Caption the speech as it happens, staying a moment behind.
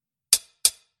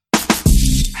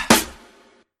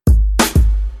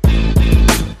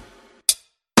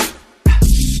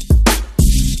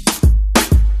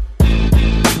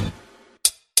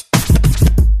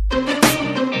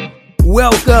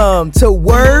Welcome to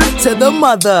Word to the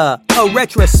Mother, a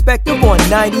retrospective on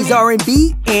 90s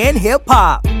R&B and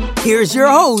hip-hop. Here's your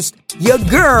host, your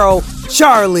girl,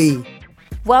 Charlie.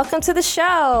 Welcome to the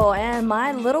show and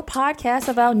my little podcast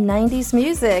about 90s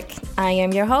music. I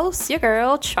am your host, your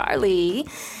girl, Charlie.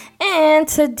 And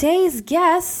today's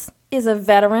guest is a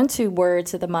veteran to Word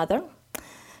to the Mother.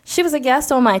 She was a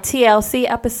guest on my TLC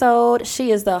episode.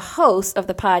 She is the host of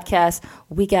the podcast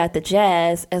We Got the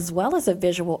Jazz, as well as a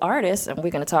visual artist, and we're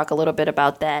going to talk a little bit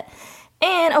about that.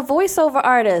 And a voiceover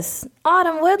artist,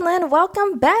 Autumn Woodland.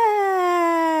 Welcome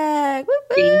back.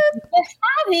 Thank you for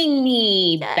having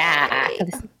me back.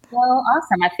 This is so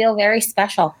awesome. I feel very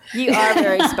special. You are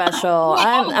very special.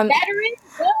 I'm veteran.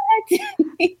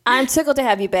 I'm tickled to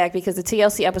have you back because the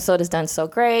TLC episode has done so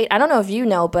great. I don't know if you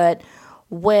know, but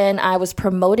when I was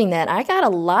promoting that, I got a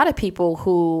lot of people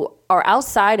who are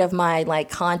outside of my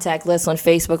contact list on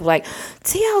Facebook, like,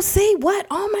 TLC, what?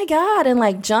 Oh my God.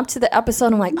 And jump to the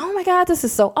episode. I'm like, oh my God, this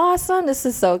is so awesome. This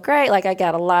is so great. I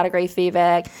got a lot of great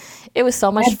feedback. It was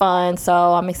so much fun. So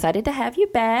I'm excited to have you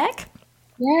back.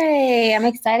 Yay. I'm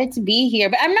excited to be here.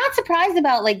 But I'm not surprised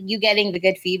about you getting the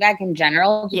good feedback in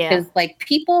general, because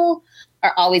people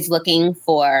are always looking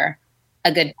for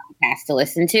a good podcast to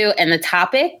listen to. And the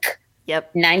topic,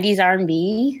 90s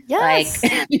R&B. Yes.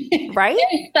 Right?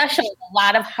 Very special. A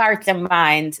lot of hearts and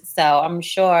minds. So I'm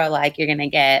sure you're going to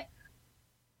get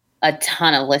a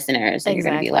ton of listeners. And you're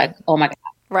going to be like, oh my God.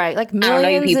 Right.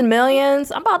 Millions and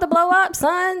millions. I'm about to blow up,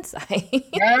 sons.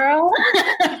 Girl.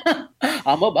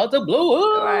 I'm about to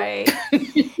blow up. Right.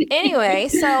 Anyway,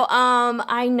 so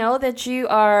I know that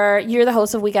you're the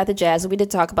host of We Got the Jazz. We did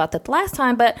talk about that the last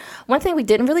time, but one thing we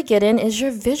didn't really get in is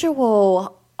your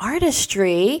visual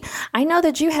artistry. I know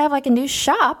that you have a new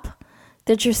shop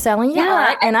that you're selling your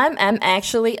art, and I'm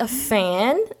actually a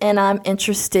fan, and I'm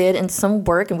interested in some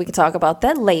work, and we can talk about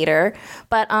that later.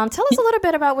 But tell us a little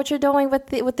bit about what you're doing with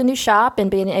the new shop and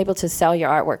being able to sell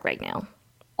your artwork right now.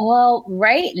 Well,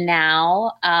 right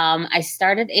now, I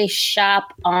started a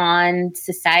shop on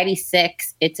Society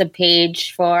 6. It's a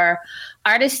page for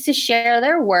artists to share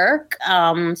their work.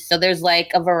 So there's a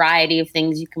variety of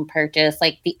things you can purchase,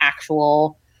 the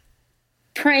actual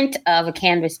print of a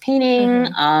canvas painting,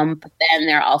 but then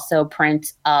there are also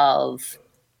prints of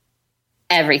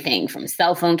everything from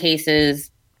cell phone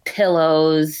cases,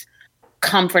 pillows,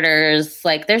 comforters.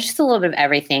 There's just a little bit of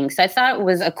everything. So I thought it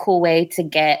was a cool way to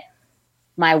get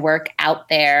my work out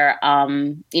there.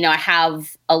 I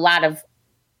have I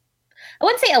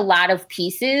wouldn't say a lot of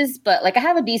pieces, but I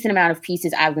have a decent amount of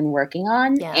pieces I've been working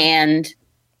on, and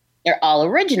they're all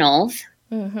originals.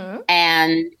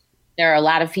 And there are a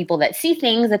lot of people that see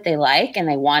things that they like and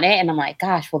they want it. And I'm like,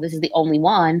 gosh, well, this is the only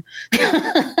one. So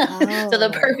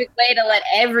the perfect way to let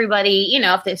everybody,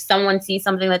 if someone sees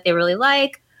something that they really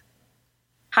like,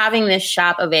 having this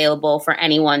shop available for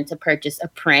anyone to purchase a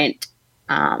print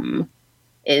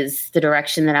is the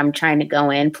direction that I'm trying to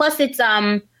go in. Plus it's,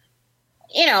 a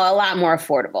lot more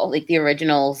affordable. The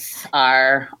originals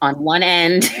are on one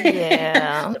end.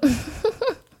 Yeah.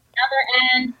 Other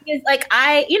end, because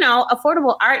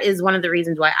affordable art is one of the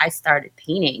reasons why I started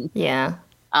painting. Yeah.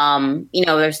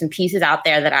 There's some pieces out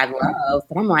there that I love,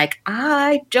 but I'm like,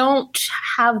 I don't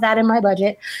have that in my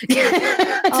budget to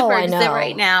purchase it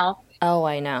right now. Oh,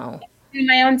 I know. Do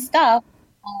my own stuff.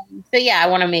 I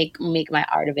want to make my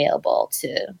art available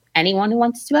to anyone who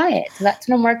wants to buy it. So that's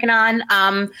what I'm working on.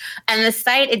 And the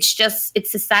site, it's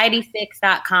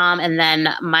society6.com, and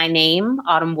then my name,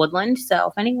 Autumn Woodland. So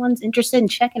if anyone's interested in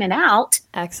checking it out.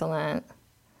 Excellent.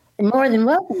 You're more than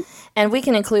welcome. And we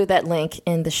can include that link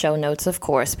in the show notes, of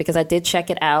course, because I did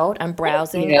check it out. I'm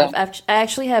browsing. I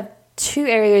actually have 2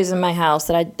 areas in my house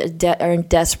that are in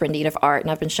desperate need of art, and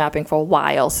I've been shopping for a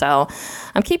while, so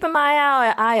I'm keeping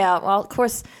my eye out. Well, of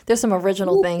course, there's some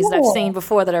original things that I've seen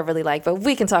before that I really like, but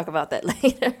we can talk about that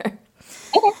later.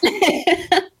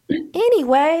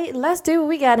 Anyway, let's do what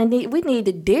we need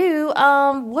to do.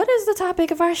 What is the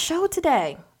topic of our show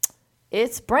today?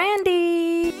 It's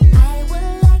Brandy. I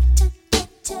would like to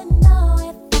get to know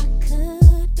if I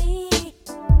could be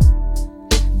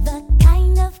the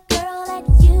kind of girl that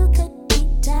you could be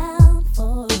down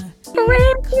for. I would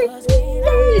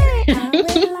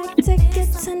like to get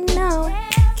to know.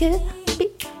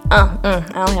 I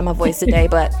don't have my voice today,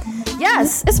 but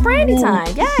yes, it's Brandy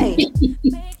time. Yay.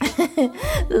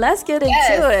 Let's get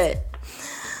into it.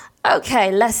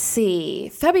 Okay, let's see.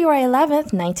 February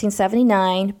 11th,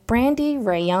 1979, Brandy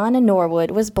Rayonna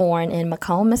Norwood was born in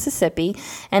Macomb, Mississippi,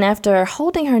 and after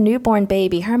holding her newborn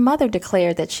baby, her mother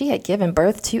declared that she had given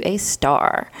birth to a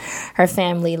star. Her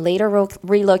family later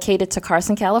relocated to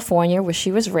Carson, California, where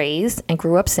she was raised and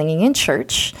grew up singing in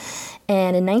church.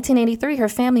 And in 1983, her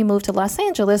family moved to Los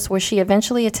Angeles, where she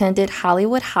eventually attended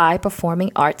Hollywood High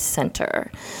Performing Arts Center.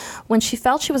 When she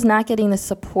felt she was not getting the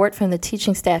support from the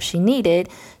teaching staff she needed,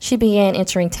 she began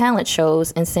entering talent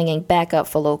shows and singing backup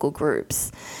for local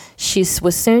groups. She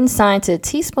was soon signed to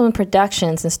Teaspoon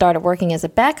Productions and started working as a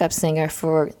backup singer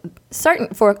for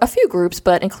a few groups,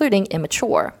 but including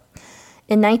Immature.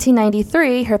 In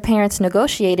 1993, her parents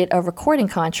negotiated a recording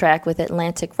contract with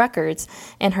Atlantic Records,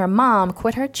 and her mom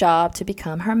quit her job to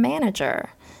become her manager.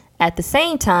 At the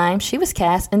same time, she was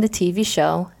cast in the TV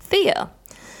show Thea.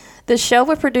 The show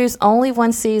would produce only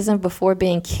one season before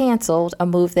being canceled, a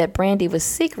move that Brandy was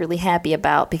secretly happy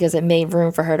about because it made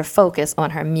room for her to focus on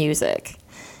her music.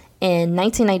 In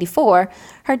 1994,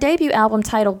 her debut album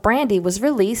titled Brandy was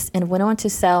released and went on to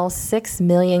sell 6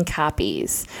 million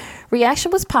copies.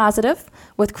 Reaction was positive,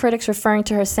 with critics referring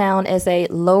to her sound as a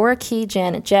lower-key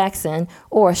Janet Jackson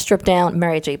or stripped-down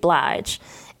Mary J. Blige.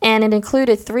 And it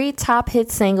included 3 top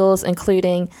hit singles,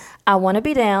 including I Wanna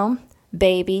Be Down,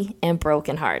 Baby, and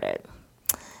Broken Hearted.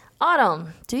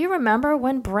 Autumn, do you remember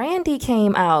when Brandy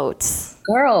came out?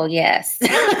 Girl, yes.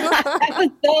 I was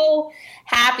so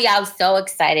happy. I was so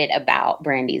excited about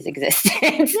Brandy's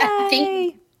existence.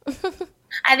 Yay! I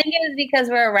think it was because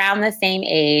we're around the same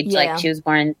age. Yeah. Like, she was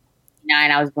born in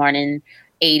 1969, I was born in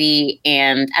 80.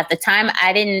 And at the time,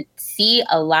 I didn't see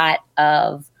a lot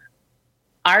of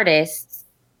artists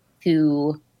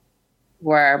who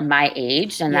were my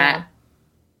age and that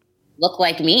looked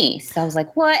like me. So I was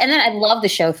like, what? And then I love the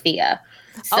show Thea.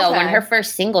 So when her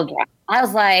first single dropped, I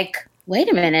was like, wait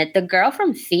a minute, the girl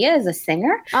from Thea is a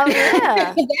singer? Oh,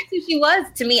 yeah. That's who she was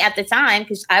to me at the time,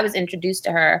 because I was introduced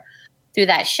to her through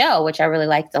that show, which I really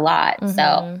liked a lot. Mm-hmm.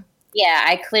 So, yeah,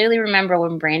 I clearly remember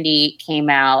when Brandy came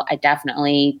out, I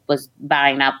definitely was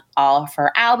buying up all of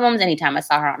her albums. Anytime I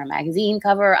saw her on a magazine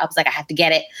cover, I was like, I have to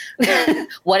get it.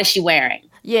 What is she wearing?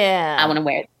 Yeah. I want to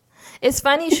wear it. It's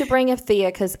funny you should bring up Thea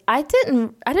because I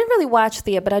didn't really watch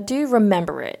Thea, but I do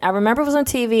remember it. I remember it was on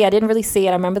TV. I didn't really see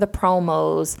it. I remember the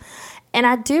promos. And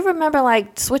I do remember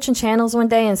like switching channels one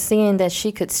day and seeing that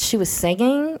she was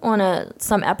singing on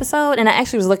some episode. And I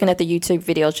actually was looking at the YouTube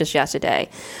videos just yesterday.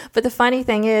 But the funny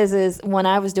thing is when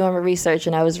I was doing my research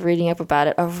and I was reading up about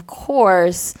it, of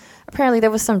course, apparently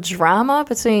there was some drama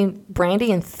between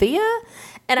Brandy and Thea.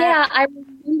 And I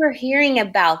remember hearing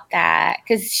about that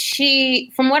because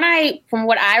she, from what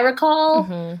I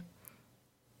recall,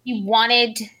 she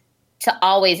wanted to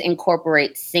always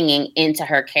incorporate singing into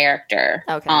her character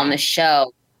on the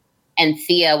show. And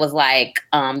Thea was like,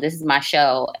 this is my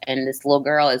show, and this little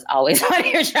girl is always out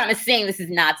here trying to sing. This is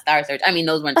not Star Search. I mean,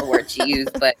 those weren't the words she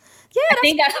used, but I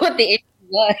think that's what the issue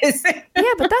was.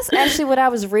 Yeah, but that's actually what I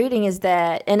was reading is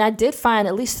that, and I did find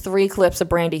at least 3 clips of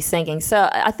Brandy singing. So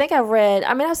I think I read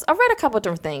a couple of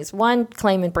different things. One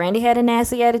claiming Brandy had a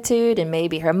nasty attitude and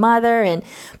maybe her mother.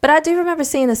 But I do remember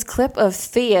seeing this clip of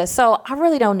Thea. So I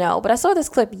really don't know. But I saw this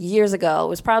clip years ago. It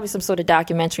was probably some sort of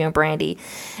documentary on Brandy.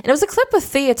 And it was a clip of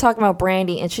Thea talking about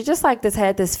Brandy. And she just like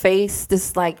had this face,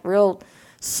 this like real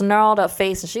snarled up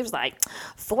face, and she was like,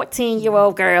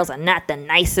 14-year-old girls are not the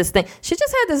nicest thing. She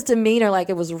just had this demeanor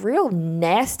like it was real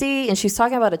nasty, and she's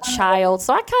talking about a child.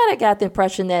 So I kind of got the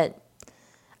impression that,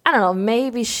 I don't know,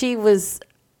 maybe Thea was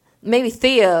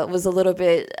a little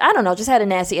bit, I don't know, just had a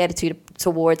nasty attitude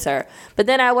towards her. But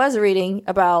then I was reading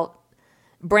about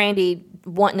Brandy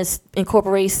wanting to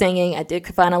incorporate singing. I did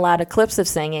find a lot of clips of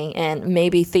singing, and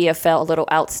maybe Thea felt a little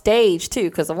outstaged too,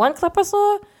 because the one clip I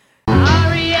saw,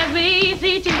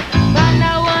 R-E-S-B-E-C-T, find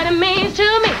out what it means to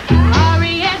me.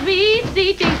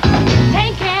 R-E-S-B-E-C-T,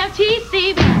 take care of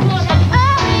TCB.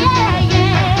 Oh, yeah,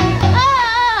 yeah.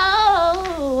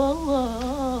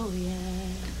 Oh, yeah.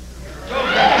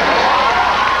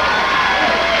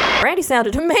 Brandy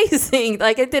sounded amazing.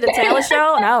 Like, it did a talent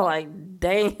show, and I was like,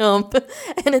 damn.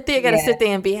 And then Thea got to sit there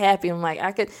and be happy. I'm like,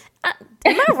 am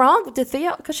I wrong? Did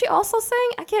Thea, could she also sing?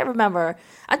 I can't remember.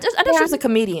 I know she was a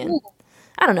comedian.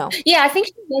 I don't know. Yeah, I think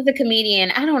she was a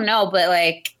comedian. I don't know, but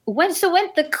like when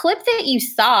the clip that you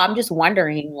saw, I'm just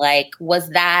wondering, like, was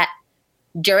that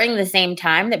during the same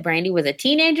time that Brandy was a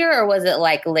teenager, or was it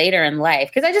like later in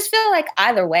life? Because I just feel like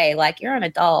either way, like, you're an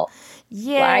adult.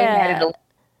 Yeah. Why are you mad at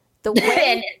the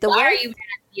way why are you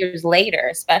mad years later,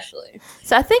 especially?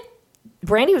 So I think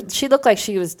Brandy, she looked like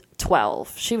she was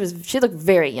 12. She looked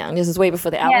very young. This is way before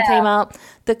the album came out.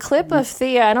 The clip of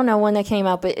Thea, I don't know when that came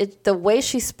out, but the way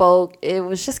she spoke, it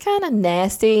was just kind of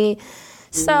nasty.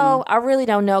 So I really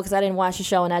don't know because I didn't watch the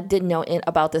show and I didn't know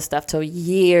about this stuff till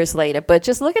years later. But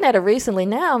just looking at it recently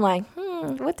now, I'm like,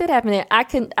 What did happen there? I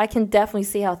can definitely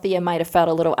see how Thea might have felt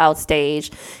a little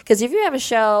outstaged. Because if you have a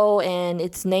show and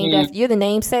it's named after you're the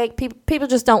namesake, people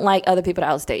just don't like other people to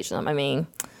outstage them. I mean,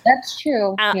 That's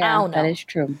true. I don't know. That is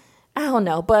true. I don't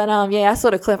know, but I saw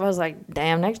the clip. I was like,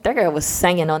 damn, that girl was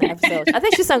singing on the episode. I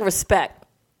think she sung "Respect,"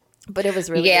 but it was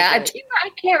really good. I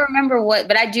can't remember what,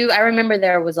 but I remember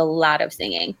there was a lot of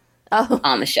singing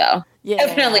on the show. Yeah.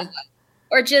 Definitely.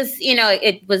 Or just,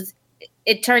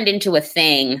 it turned into a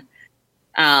thing.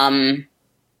 I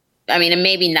mean, and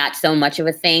maybe not so much of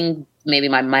a thing. Maybe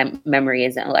my memory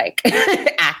isn't like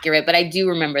accurate, but I do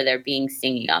remember there being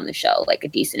singing on the show, like a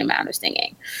decent amount of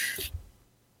singing.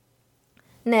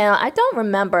 Now, I don't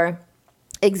remember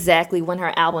exactly when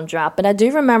her album dropped, but I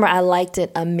do remember I liked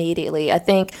it immediately. I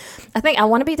think I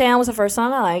Want to Be Down was the first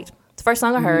song I liked, the first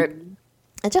song I heard.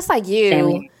 And just like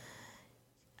you,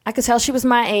 I could tell she was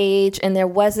my age, and there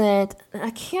wasn't, I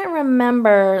can't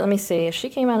remember, let me see, if she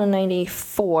came out in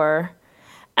 94,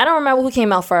 I don't remember who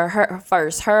came out for her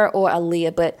first, her or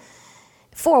Aaliyah, but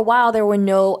for a while there were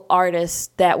no artists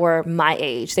that were my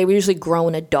age. They were usually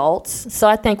grown adults. So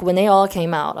I think when they all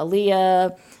came out,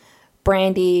 Aaliyah,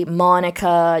 Brandy,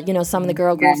 Monica, some of the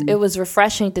girl groups, it was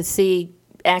refreshing to see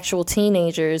actual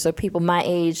teenagers or people my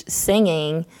age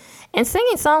singing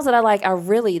songs that I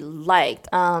really liked.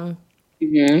 But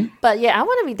yeah, I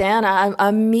Want to Be Down, I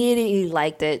immediately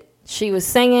liked it. She was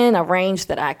singing a range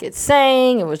that I could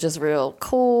sing. It was just real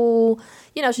cool.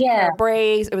 She had her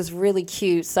braids. It was really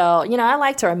cute. So, I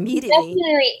liked her immediately.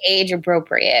 Definitely age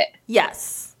appropriate.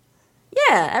 Yes.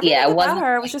 Yeah. Everything about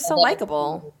her was just so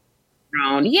likable.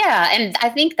 Yeah. And I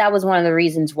think that was one of the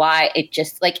reasons why it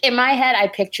just, in my head, I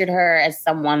pictured her as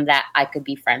someone that I could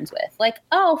be friends with.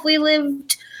 If we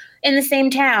lived in the same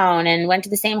town and went to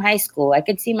the same high school, I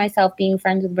could see myself being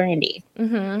friends with Brandy.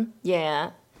 Mm-hmm.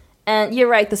 Yeah. And you're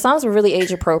right, the songs were really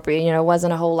age appropriate. It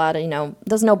wasn't a whole lot of,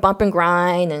 there's no bump and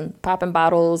grind and popping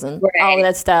bottles and all of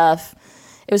that stuff.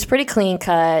 It was pretty clean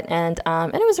cut, and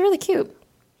it was really cute.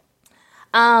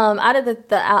 Out of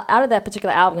that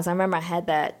particular album, because I remember I had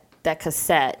that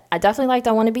cassette, I definitely liked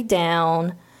I Want to Be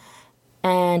Down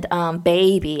and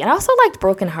Baby. And I also liked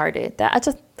Broken Hearted. I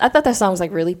thought that song was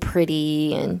really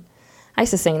pretty, and I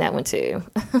used to sing that one too.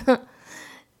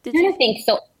 Did you think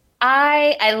so?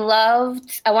 I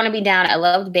loved I Want to Be Down. I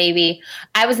loved Baby.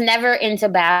 I was never into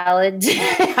ballads.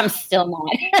 I'm still not.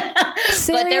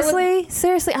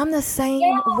 Seriously, I'm the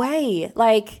same way.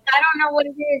 I don't know what it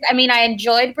is. I mean, I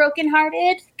enjoyed Broken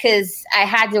Hearted because I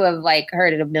had to have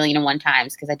heard it 1,000,001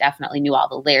 times because I definitely knew all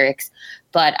the lyrics.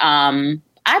 But I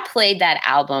played that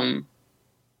album.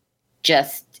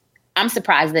 I'm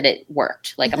surprised that it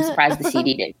worked. I'm surprised the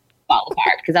CD didn't fall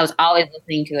apart because I was always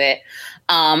listening to it.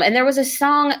 And there was a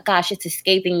song, gosh, it's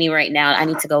escaping me right now. I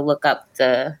need to go look up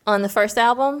on the first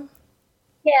album?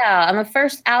 Yeah, on the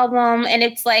first album. And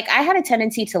it's I had a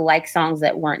tendency to like songs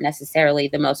that weren't necessarily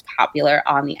the most popular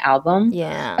on the album.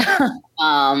 Yeah.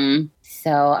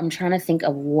 So I'm trying to think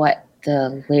of what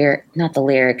not the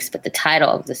lyrics, but the title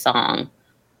of the song.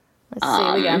 Let's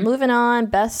see, we got Moving On,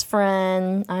 Best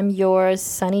Friend, I'm Yours,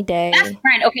 Sunny Day. Best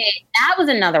Friend, okay, that was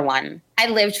another one. I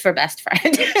lived for Best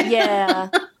Friend. Yeah.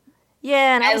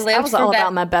 Yeah, and I was all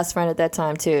about my best friend at that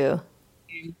time, too.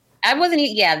 I wasn't,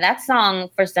 that song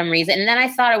for some reason. And then I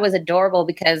thought it was adorable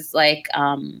because,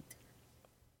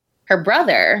 her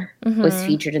brother was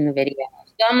featured in the video.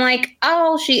 So I'm like,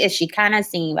 oh, is she kind of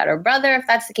singing about her brother? If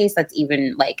that's the case, that's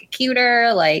even,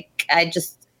 cuter. I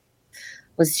just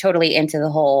was totally into the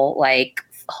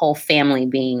whole family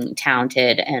being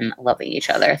talented and loving each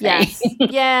other thing. Yes.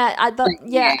 Yeah, I thought,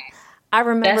 I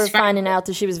remember finding out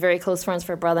that she was very close friends with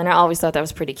her brother, and I always thought that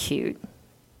was pretty cute.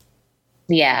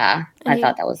 Yeah, I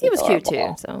thought that was he adorable. was cute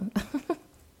too. So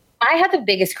I had the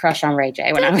biggest crush on Ray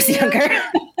J when I was younger.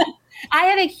 I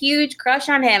had a huge crush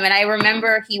on him, and I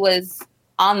remember he was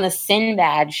on the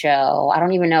Sinbad show. I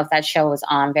don't even know if that show was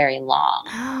on very long.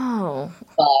 Oh,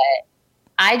 but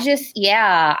I just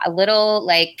a little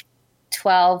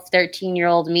 12,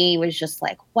 13-year-old me was just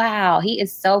wow, he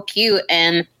is so cute.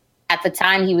 And at the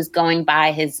time, he was going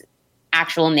by his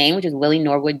actual name, which is Willie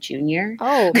Norwood Jr.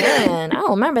 Oh, man. I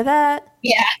don't remember that.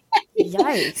 Yeah.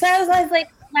 Yikes. So I was like,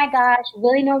 oh, my gosh,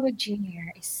 Willie Norwood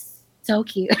Jr. is so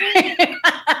cute. And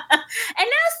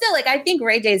now still, I think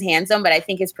Ray J's handsome, but I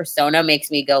think his persona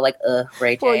makes me go ugh,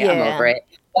 Ray J, I'm over it.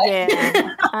 But,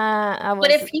 but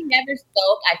if he never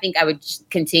spoke, I think I would just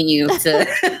continue to look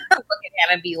at him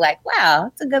and be like, wow,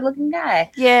 that's a good looking guy.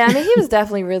 Yeah, I mean, he was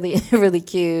definitely really, really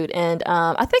cute. And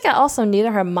I think I also knew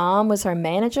that her mom was her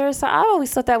manager. So I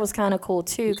always thought that was kind of cool,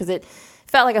 too, because it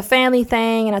felt like a family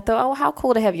thing. And I thought, oh, how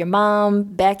cool to have your mom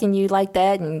backing you like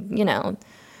that and,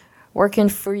 working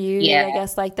for you, Yeah. I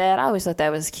guess, like that. I always thought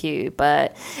that was cute.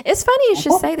 But it's funny you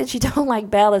should say that you don't like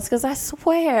ballads, because I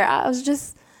swear I was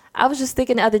just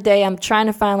thinking the other day, I'm trying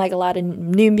to find like a lot of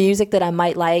new music that I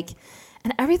might like,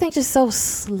 and everything's just so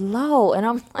slow. And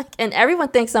I'm like, and everyone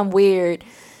thinks I'm weird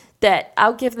that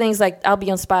I'll give things like, I'll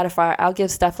be on Spotify, I'll give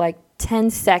stuff like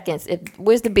 10 seconds.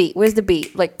 Where's the beat? Where's the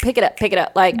beat? Like, pick it up.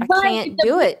 Like, I can't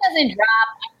do it. Doesn't drop.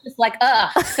 I'm just like,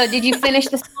 So did you finish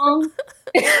the song?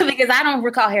 Because I don't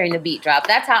recall hearing the beat drop.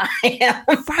 That's how I am.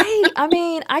 Right. I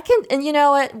mean, I can, and you know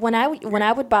what? When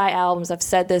I would buy albums, I've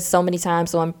said this so many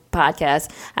times on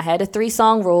podcasts, I had a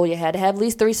 3-song rule. You had to have at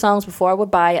least 3 songs before I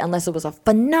would buy it, unless it was a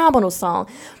phenomenal song.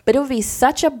 But it would be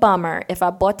such a bummer if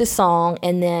I bought the song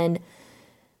and then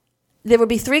there would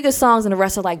be 3 good songs and the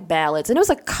rest are like ballads. And there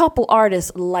was a couple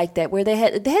artists like that where they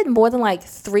had more than like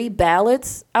 3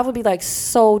 ballads. I would be like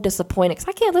so disappointed because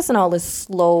I can't listen to all this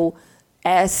slow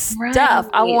ass stuff.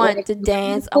 I want to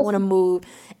dance. I want to move.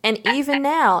 And even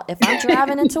now, if I'm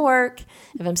driving into work,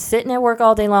 if I'm sitting at work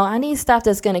all day long, I need stuff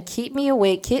that's going to keep me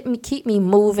awake, keep me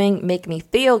moving, make me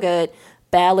feel good.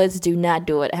 Ballads do not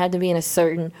do it. I have to be in a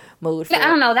certain mood for I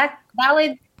don't know. That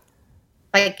ballad,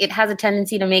 like, it has a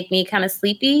tendency to make me kind of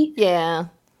sleepy. Yeah.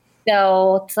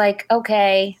 So it's like,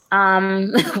 okay,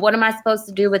 what am I supposed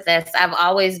to do with this? I've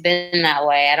always been that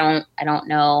way. I don't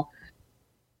know.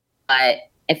 But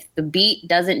if the beat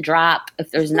doesn't drop,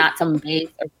 if there's not some bass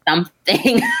or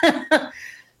something,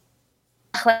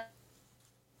 like,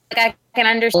 I can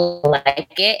understand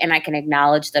like it and I can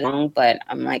acknowledge the wrong, but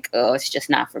I'm like, oh, it's just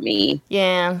not for me.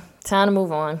 Yeah. Time to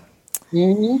move on.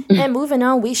 Mm-hmm. And moving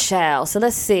on, we shall. So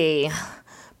let's see.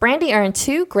 Brandy earned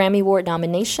 2 Grammy Award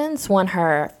nominations, won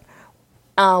 4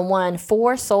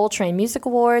 Soul Train Music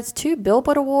Awards, 2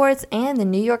 Billboard Awards, and the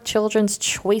New York Children's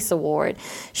Choice Award.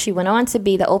 She went on to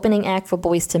be the opening act for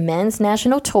Boyz II Men's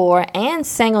national tour and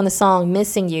sang on the song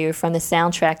Missing You from the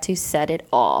soundtrack to Set It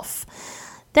Off.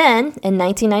 Then, in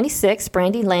 1996,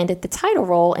 Brandy landed the title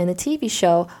role in the TV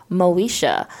show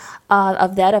Moesha,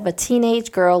 of a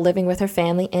teenage girl living with her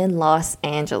family in Los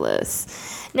Angeles.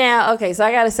 Now, okay, so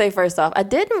I gotta say first off, I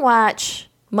didn't watch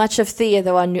much of Thea,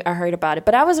 though I heard about it,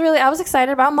 but I was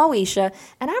excited about Moesha,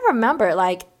 and I remember,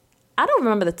 like, I don't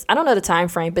know the time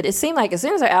frame, but it seemed like as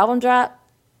soon as her album dropped,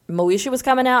 Moesha was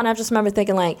coming out, and I just remember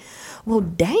thinking, like, well,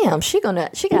 damn, she got an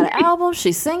album,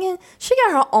 she's singing, she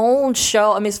got her own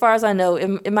show. I mean, as far as I know,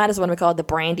 it might as well be called the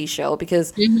Brandy Show,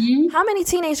 because how many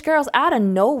teenage girls out of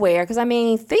nowhere, because I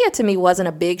mean, Thea to me wasn't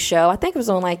a big show. I think it was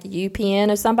on like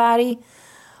UPN or somebody,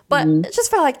 but it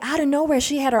just felt like out of nowhere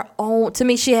she had her own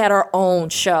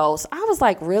show. So I was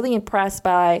like really impressed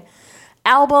by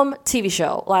album, TV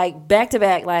show, like back to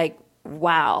back, like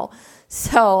wow.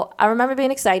 So I remember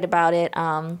being excited about it.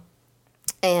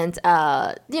 And she's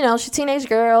a teenage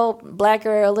girl, black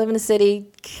girl, live in the city,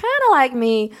 kind of like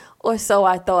me, or so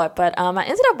I thought. But I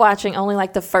ended up watching only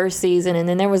like the first season, and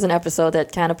then there was an episode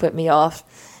that kind of put me off,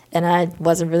 and I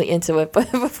wasn't really into it. But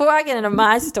before I get into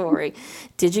my story,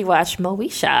 did you watch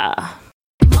Moesha?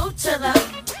 Mo to the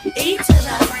E to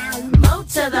the Mo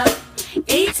to the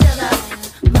E to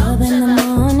the Mo in the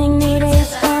morning, need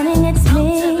is calling, it's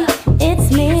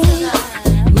me.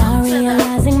 Now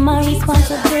realizing my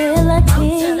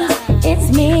responsibility, it's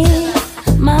me.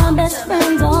 My best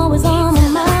friend's always on my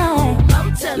mind.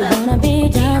 You wanna be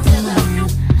down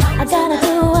tonight? I gotta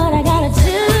do what I gotta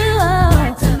do.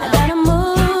 I gotta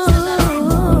move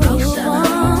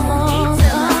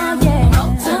on, yeah.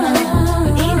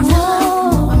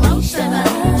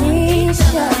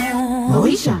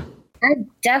 Moesha. I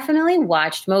definitely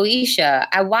watched Moesha.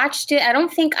 I watched it. I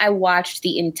don't think I watched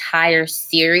the entire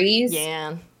series.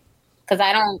 Yeah. Because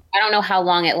I don't know how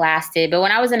long it lasted. But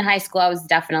when I was in high school, I was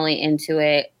definitely into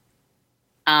it.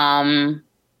 And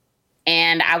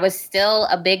I was still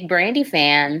a big Brandy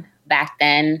fan back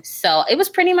then. So it was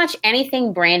pretty much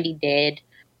anything Brandy did,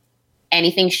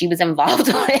 anything she was involved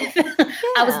with. Yeah.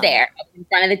 I was there. I was in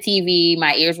front of the TV.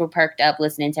 My ears were perked up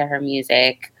listening to her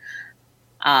music.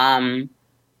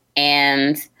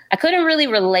 And I couldn't really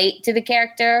relate to the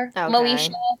character, Moesha,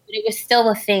 but it was still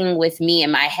a thing with me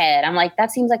in my head. I'm like,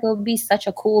 that seems like it would be such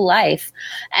a cool life.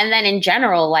 And then in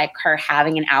general, like her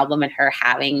having an album and her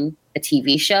having a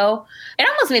TV show, it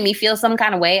almost made me feel some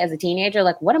kind of way as a teenager.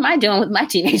 Like, what am I doing with my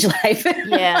teenage life?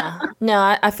 Yeah.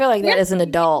 No, I feel like that as an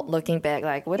adult looking back.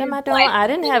 Like, what am I doing? I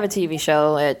didn't have a TV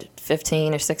show at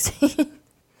 15 or 16.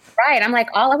 Right. I'm like,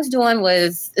 all I was doing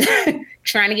was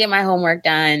trying to get my homework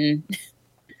done,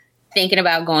 thinking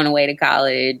about going away to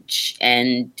college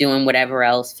and doing whatever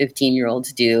else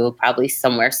 15-year-olds do, probably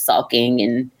somewhere sulking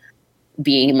and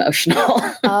being emotional.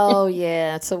 Oh,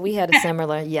 yeah. So we had a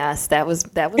similar, yes, that was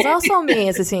also me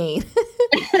as a teen.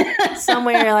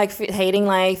 Somewhere like hating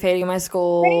life, hating my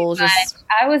school. Just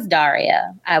I was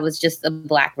Daria. I was just a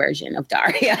black version of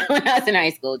Daria when I was in high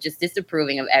school, just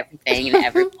disapproving of everything and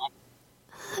everyone.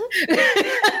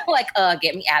 Like,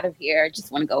 get me out of here. I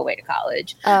just want to go away to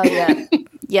college. Oh, yeah.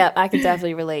 Yep, I can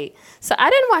definitely relate. So I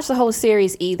didn't watch the whole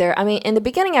series either. I mean, in the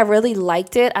beginning, I really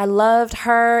liked it. I loved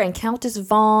her and Countess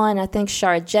Vaughn. I think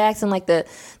Shara Jackson, like the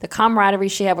camaraderie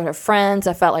she had with her friends,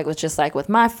 I felt like was just like with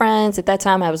my friends. At that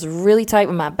time, I was really tight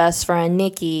with my best friend,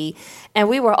 Nikki. And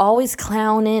we were always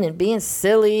clowning and being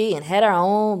silly and had our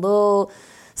own little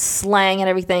slang and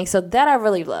everything. So that I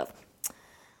really loved.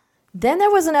 Then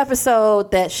there was an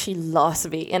episode that she lost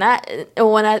me, and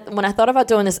when I thought about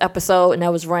doing this episode, and I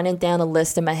was running down a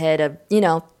list in my head of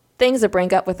things to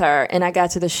bring up with her, and I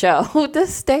got to the show.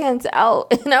 This stands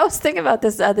out, and I was thinking about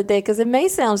this the other day because it may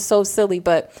sound so silly,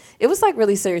 but it was like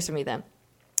really serious for me then.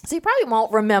 So you probably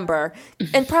won't remember,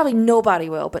 and probably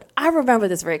nobody will, but I remember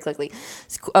this very clearly.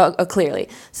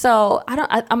 So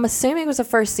I'm assuming it was the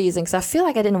first season because I feel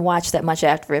like I didn't watch that much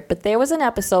after it. But there was an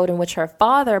episode in which her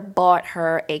father bought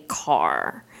her a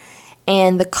car,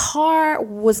 and the car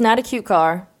was not a cute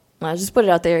car. I'll just put it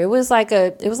out there. It was like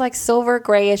silver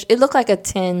grayish. It looked like a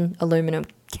tin aluminum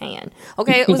can.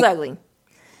 Okay, it was ugly.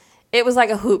 It was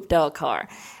like a hoop dog car,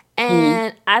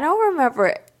 and I don't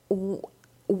remember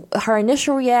her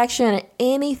initial reaction or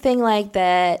anything like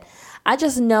that. I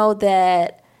just know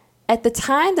that at the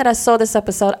time that I saw this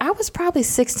episode, I was probably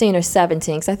 16 or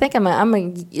 17 because I think I'm a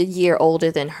year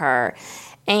older than her,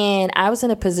 and I was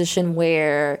in a position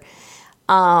where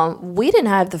we didn't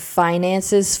have the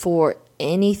finances for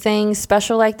anything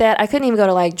special like that. I couldn't even go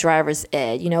to like driver's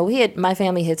ed. My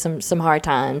family had some hard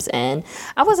times, and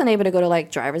I wasn't able to go to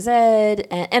like driver's ed.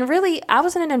 And really, I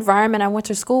was in an environment. I went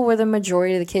to school where the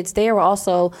majority of the kids there were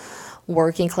also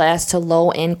working class to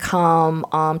low income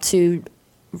to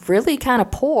really kind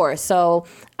of poor. So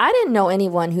I didn't know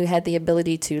anyone who had the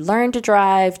ability to learn to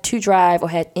drive, or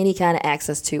had any kind of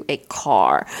access to a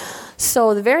car.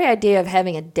 So the very idea of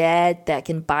having a dad that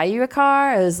can buy you a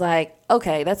car is like,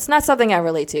 okay, that's not something I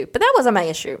relate to. But that wasn't my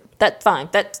issue. That's fine.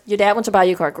 That your dad wants to buy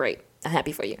you a car, great. I'm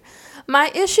happy for you.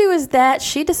 My issue is that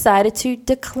she decided to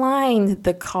decline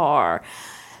the car.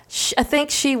 I think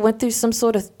she went through some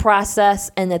sort of process,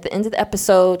 and at the end of the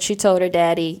episode, she told her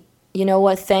daddy, you know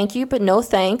what, thank you, but no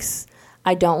thanks.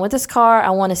 I don't want this car. I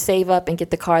want to save up and get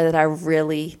the car that I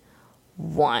really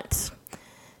want.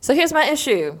 So here's my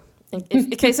issue, in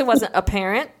case it wasn't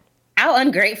apparent. How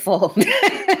ungrateful.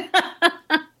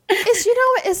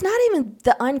 It's not even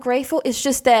the ungrateful. It's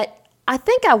just that I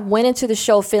think I went into the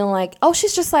show feeling like, oh,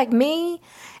 she's just like me.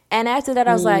 And after that,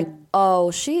 I was like,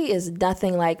 oh, she is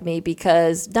nothing like me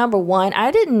because, number one,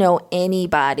 I didn't know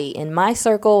anybody in my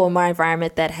circle or my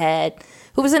environment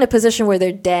who was in a position where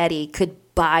their daddy could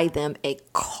buy them a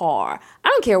car. I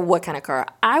don't care what kind of car.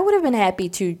 I would have been happy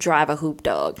to drive a hoop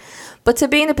dog. But to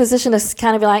be in a position to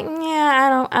kind of be like,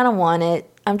 yeah, I don't want it.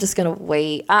 I'm just going to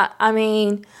wait. I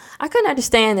mean, I couldn't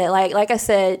understand that. Like I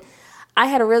said, I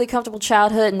had a really comfortable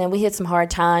childhood, and then we hit some hard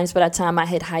times by the time I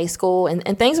hit high school,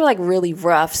 and things were like really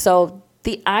rough. So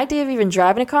the idea of even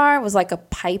driving a car was like a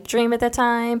pipe dream at that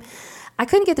time. I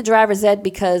couldn't get the driver's ed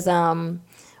because,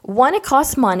 one, it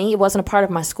costs money. It wasn't a part of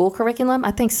my school curriculum.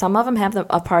 I think some of them have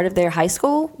a part of their high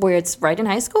school where it's right in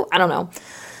high school. I don't know.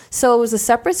 So it was a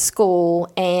separate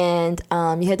school, and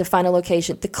you had to find a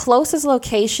location. The closest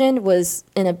location was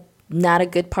in not a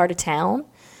good part of town.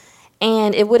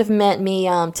 And it would have meant me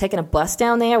taking a bus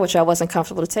down there, which I wasn't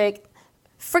comfortable to take.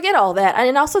 Forget all that.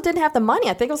 And also didn't have the money.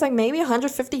 I think it was like maybe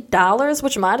 $150,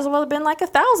 which might as well have been like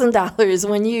 $1,000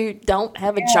 when you don't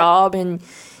have a job and,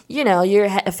 you're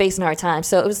facing a hard time.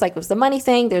 So it was the money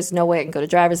thing. There's no way I can go to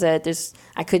driver's ed.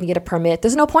 I couldn't get a permit.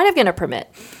 There's no point of getting a permit.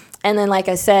 And then, like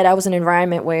I said, I was in an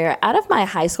environment where out of my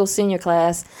high school senior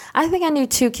class, I think I knew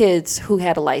 2 kids who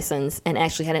had a license and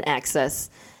actually had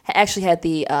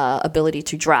the ability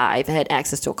to drive and had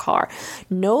access to a car.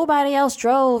 Nobody else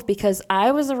drove because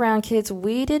I was around kids.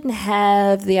 We didn't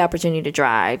have the opportunity to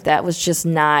drive. That was just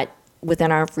not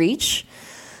within our reach.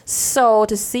 So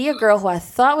to see a girl who I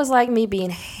thought was like me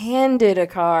being handed a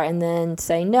car and then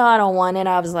say, no, I don't want it,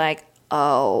 I was like,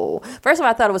 oh. First of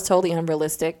all, I thought it was totally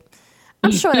unrealistic.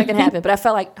 I'm sure that can happen, but I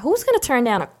felt like, who's going to turn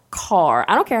down a car?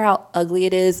 I don't care how ugly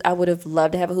it is. I would have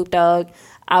loved to have a hoop dog.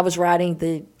 I was riding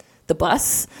the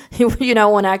bus,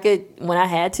 when I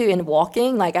had to, and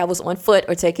walking, like I was on foot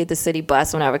or taking the city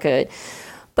bus whenever I could.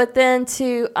 But then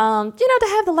to have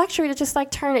the luxury to just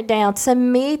like turn it down, to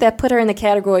me, that put her in the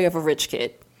category of a rich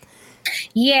kid.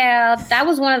 Yeah, that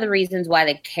was one of the reasons why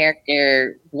the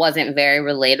character wasn't very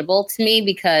relatable to me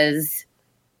because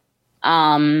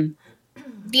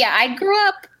Yeah, I grew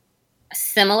up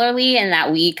similarly in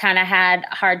that we kind of had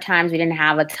hard times. We didn't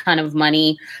have a ton of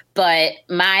money, but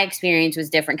my experience was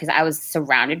different because I was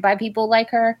surrounded by people like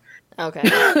her. Okay.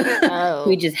 Oh.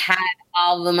 We just had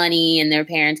all the money, and their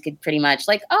parents could pretty much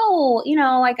like, oh,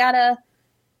 I got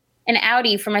an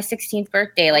Audi for my 16th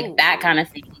birthday, like that kind of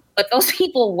thing. But those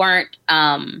people weren't,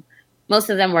 most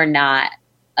of them were not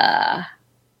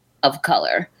of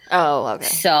color. Oh, okay.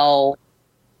 So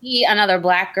another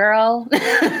black girl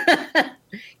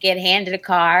get handed a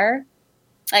car.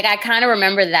 Like, I kind of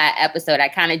remember that episode. I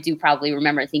kind of do probably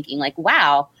remember thinking like,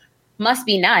 wow, must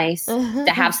be nice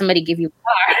to have somebody give you a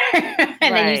car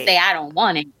and then you say, I don't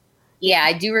want it. Yeah,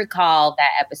 I do recall that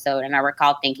episode, and I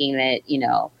recall thinking that,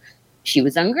 she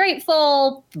was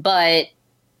ungrateful, but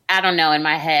I don't know. In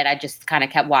my head, I just kind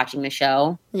of kept watching the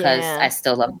show because I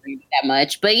still love Brandy that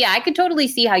much. But yeah, I could totally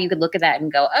see how you could look at that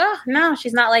and go, oh, no,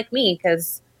 she's not like me,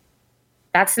 because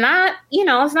that's not,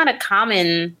 it's not a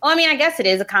common, well, I mean, I guess it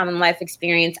is a common life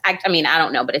experience. I mean, I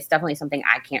don't know, but it's definitely something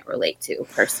I can't relate to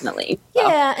personally. So.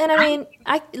 Yeah. And I mean,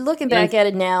 looking back at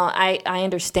it now, I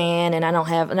understand, and I don't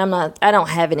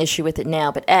have an issue with it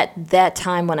now, but at that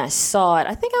time when I saw it,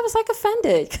 I think I was like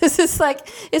offended, because it's like,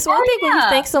 it's one thing when you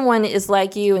think someone is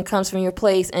like you and comes from your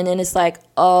place, and then it's like,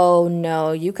 oh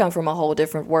no, you come from a whole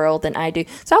different world than I do.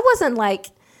 So I wasn't like,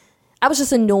 I was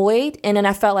just annoyed, and then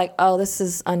I felt like, oh, this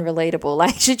is unrelatable.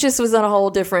 Like, she just was on a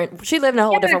whole different, she lived in a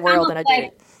whole different world than I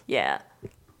did. Yeah.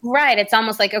 Right. It's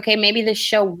almost like, okay, maybe this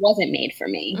show wasn't made for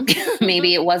me.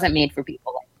 Maybe it wasn't made for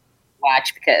people like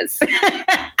watch, because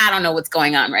I don't know what's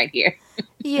going on right here.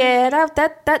 Yeah,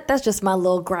 that's just my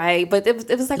little gripe. But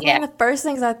it was like one of the first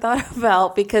things I thought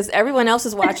about, because everyone else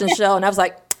is watching the show, and I was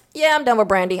like, yeah, I'm done with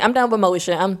Brandy. I'm done with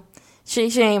Moesha. She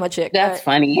ain't my chick. That's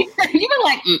funny. You were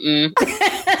like,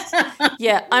 mm-mm.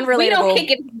 Yeah, unrelatable. We don't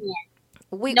kick it anymore.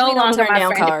 We don't turn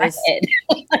down cars.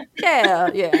 yeah,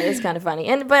 it's kind of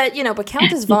funny. But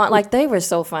Countess Vaughn, like, they were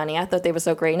so funny. I thought they were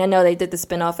so great. And I know they did the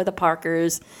spinoff of the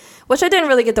Parkers, which I didn't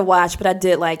really get to watch, but I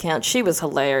did like Count. She was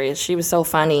hilarious. She was so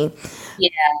funny. Yeah.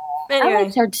 Anyway. I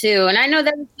liked her too. And I know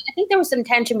that I think there was some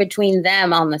tension between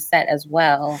them on the set as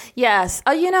well. Yes.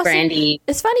 Brandy.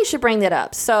 It's funny you should bring that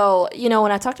up. So,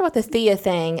 when I talked about the Thea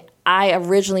thing, I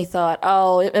originally thought,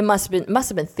 oh, it must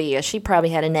have been Thea. She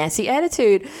probably had a nasty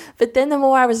attitude. But then the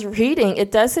more I was reading,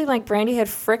 it does seem like Brandy had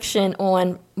friction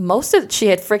on she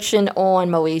had friction on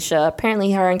Moesha.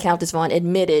 Apparently her and Countess Vaughn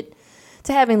admitted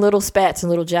to having little spats and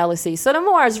little jealousy. So the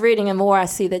more I was reading, and more I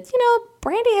see that,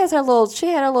 Brandy had her little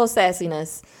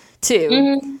sassiness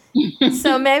too.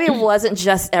 So maybe it wasn't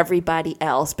just everybody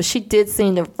else, but she did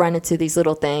seem to run into these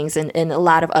little things in a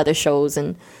lot of other shows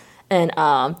and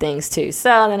things too. So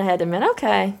then I had to admit,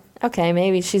 okay,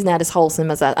 maybe she's not as wholesome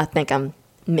as I think I'm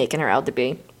making her out to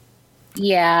be.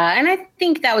 Yeah, and I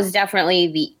think that was definitely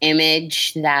the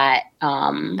image that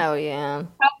oh yeah,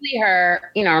 probably her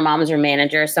mom was her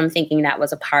manager, so I'm thinking that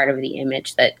was a part of the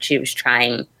image that she was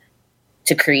trying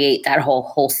to create, that whole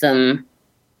wholesome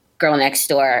girl next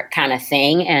door kind of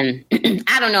thing. And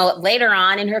I don't know, later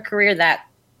on in her career that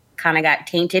kind of got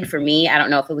tainted for me. I don't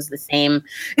know if it was the same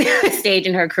stage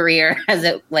in her career as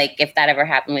it, like, if that ever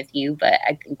happened with you, but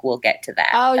I think we'll get to that.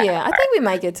 Oh yeah, part. I think we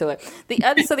might get to it. The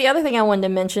other thing I wanted to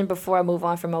mention before I move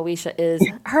on from Moesha is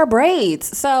her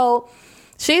braids. So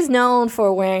she's known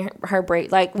for wearing her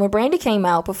braid. Like when Brandy came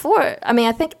out before,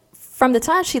 I think from the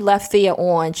time she left Thea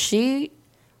on, she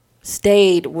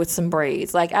stayed with some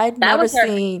braids. Like I'd never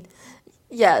seen.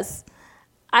 Yes.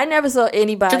 I never saw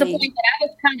anybody. To the point that I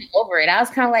was kind of over it. I was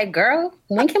kind of like, girl,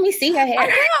 when can we see your hair?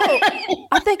 I know.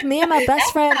 I think me and my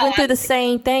best friend went through the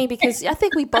same thing, because I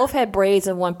think we both had braids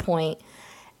at one point.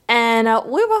 And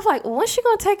we were both like, when's she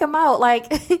going to take them out? Like,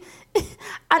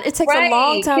 it takes a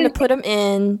long time to put them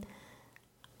in.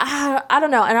 I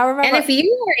don't know. And I remember. And if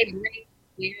you were a braid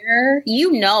wearer, you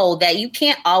know that you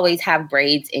can't always have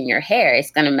braids in your hair.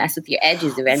 It's going to mess with your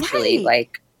edges eventually.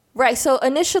 Right. So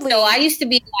initially. So I used to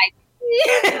be like,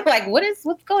 like, what's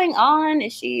going on?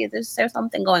 Is there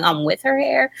something going on with her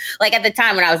hair? Like at the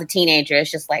time when I was a teenager, it's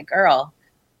just like, girl,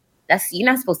 you're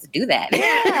not supposed to do that.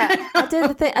 Yeah, I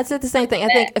did the same thing. I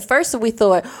think at first we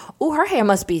thought, oh, her hair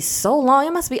must be so long.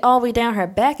 It must be all the way down her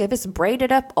back if it's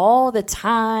braided up all the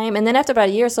time. And then after about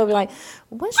a year or so, we're like,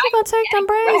 when's she going to take them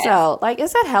braids out? Like,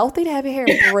 is that healthy to have your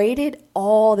hair braided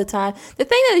all the time? The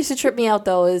thing that used to trip me out,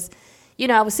 though, is,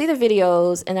 I would see the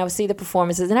videos and I would see the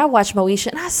performances, and I watched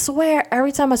Moesha, and I swear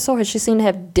every time I saw her, she seemed to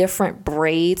have different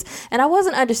braids. And I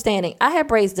wasn't understanding. I had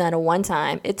braids done at one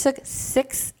time. It took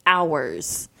 6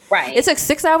 hours. Right. It took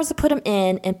 6 hours to put them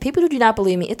in, and people who do not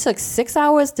believe me, it took 6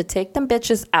 hours to take them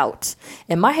bitches out.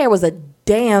 And my hair was a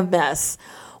damn mess.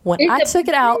 When I took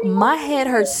it out, my head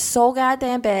hurt so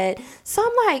goddamn bad. So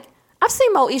I'm like, I've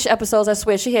seen Moesha episodes, I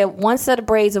swear. She had one set of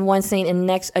braids in one scene and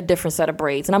next a different set of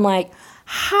braids. And I'm like,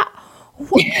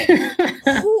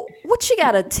 what she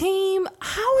got a team?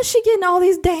 How is she getting all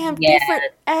these damn different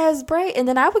ass braids? And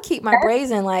then I would keep my braids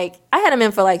in, like, I had them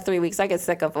in for like 3 weeks. I get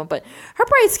sick of them, but her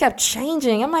braids kept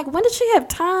changing. I'm like, when did she have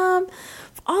time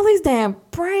for all these damn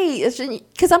braids?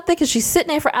 Because I'm thinking she's sitting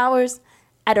there for hours.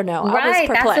 I don't know. Right, I was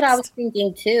perplexed. that's what I was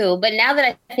thinking too. But now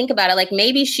that I think about it, like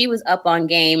maybe she was up on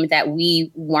game that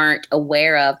we weren't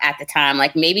aware of at the time.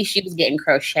 Like maybe she was getting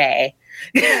crochet.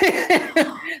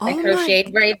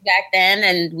 Crocheted braids back then,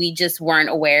 and we just weren't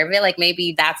aware of it. Like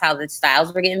maybe that's how the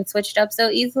styles were getting switched up so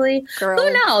easily. Girl.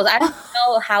 Who knows? I don't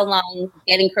know how long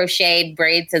getting crocheted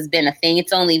braids has been a thing.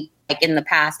 It's only like in the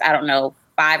past, I don't know,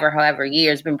 5 or however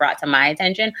years been brought to my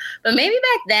attention. But maybe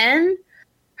back then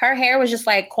her hair was just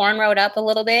like cornrowed up a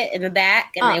little bit in the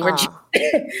back, and they were just,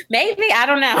 maybe, I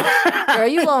don't know. Girl,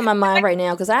 you blowing my mind right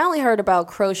now because I only heard about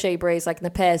crochet braids like in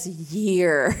the past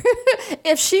year.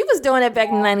 If she was doing it back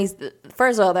in the 90s,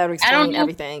 first of all, that would explain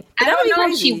everything. But I don't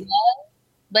know if she was,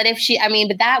 but if she, I mean,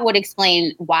 but that would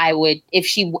explain why would,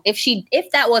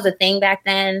 if that was a thing back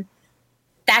then,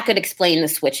 that could explain the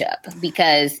switch up,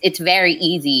 because it's very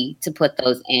easy to put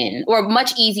those in, or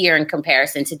much easier in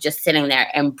comparison to just sitting there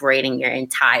and braiding your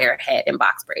entire head in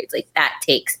box braids. Like that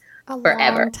takes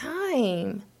forever. Long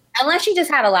time. Unless she just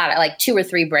had a lot of like 2 or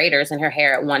 3 braiders in her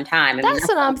hair at one time. That's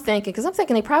what I'm thinking, because I'm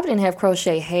thinking they probably didn't have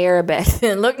crochet hair back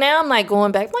then. Look, now I'm like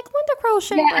going back, I'm like, when did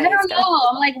crochet braids I don't know.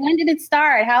 I'm like, when did it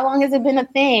start? How long has it been a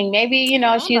thing? Maybe, you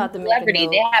know, she's a celebrity.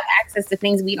 They have access to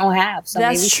things we don't have. So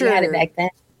maybe she had it back then.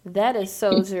 That is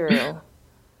so true.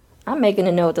 I'm making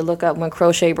a note to look up when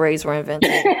crochet braids were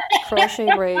invented.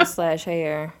 Crochet braids /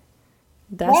 hair.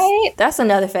 That's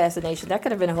another fascination. That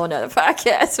could have been a whole nother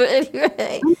podcast. But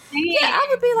anyway, yeah, I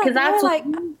would be like,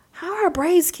 how are her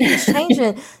braids keep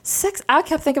changing? I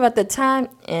kept thinking about the time.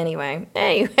 Anyway.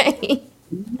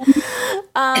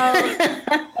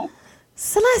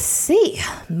 So let's see.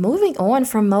 Moving on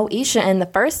from Moesha and the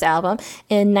first album,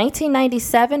 in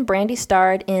 1997, Brandy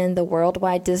starred in the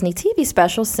worldwide Disney TV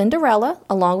special Cinderella,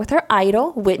 along with her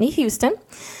idol, Whitney Houston,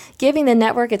 giving the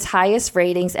network its highest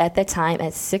ratings at that time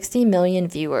at 60 million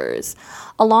viewers.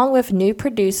 Along with new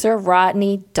producer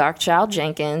Rodney Darkchild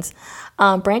Jenkins,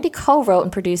 Brandy co-wrote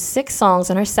and produced 6 songs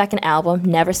on her second album,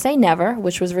 Never Say Never,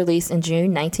 which was released in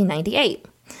June 1998.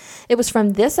 It was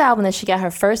from this album that she got her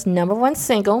first #1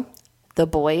 single, The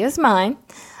Boy Is Mine,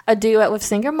 a duet with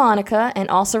singer Monica, and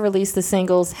also released the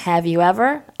singles Have You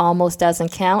Ever, Almost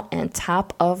Doesn't Count, and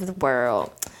Top of the World.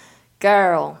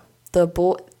 Girl, the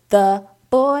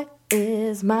boy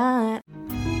is mine.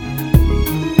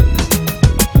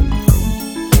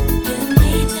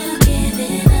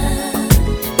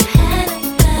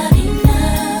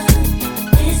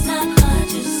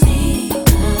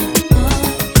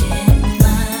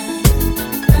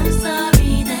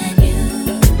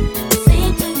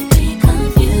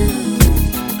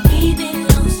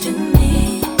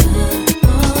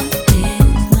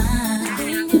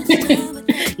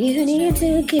 You need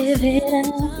to give it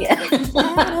up.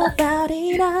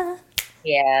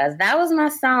 Yeah, that was my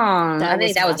song. That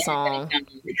was song.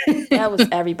 That was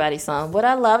everybody's song. What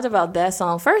I loved about that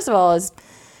song, first of all, is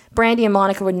Brandy and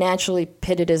Monica were naturally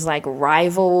pitted as like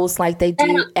rivals, like they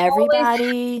do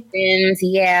everybody.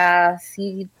 Yeah,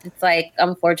 see, it's like,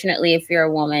 unfortunately, if you're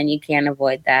a woman, you can't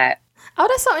avoid that. Oh,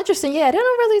 that's so interesting. Yeah, they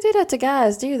don't really do that to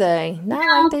guys, do they?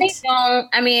 No, they don't.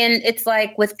 I mean, it's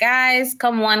like with guys,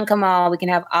 come one, come all. We can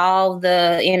have all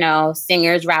the,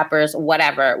 singers, rappers,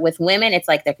 whatever. With women, it's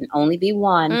like there can only be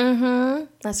one. Mm-hmm.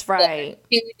 That's right.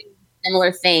 So,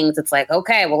 similar things. It's like,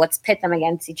 okay, well, let's pit them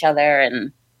against each other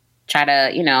and try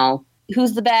to,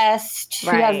 who's the best, who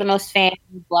has the most fans,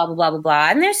 blah, blah, blah, blah, blah.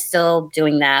 And they're still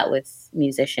doing that with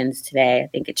musicians today. I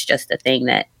think it's just a thing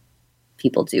that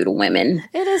people do to women.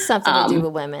 It is something to do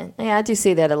with women. Yeah, I do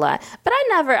see that a lot. But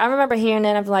I remember hearing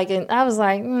that. I was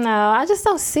like, no, I just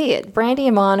don't see it. Brandy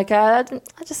and Monica,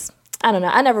 I don't know.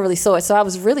 I never really saw it. So I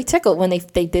was really tickled when they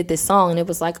did this song, and it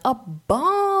was like a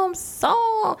bomb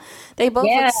song. They both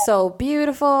look so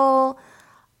beautiful.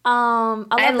 I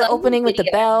love the opening with the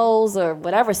bells or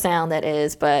whatever sound that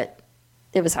is, but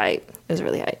it was hype. It was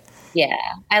really hype. Yeah.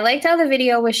 I liked how the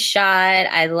video was shot.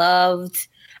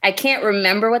 I can't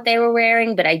remember what they were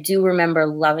wearing, but I do remember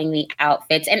loving the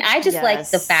outfits. And I just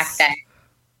liked the fact that,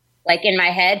 like, in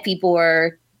my head, people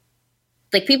were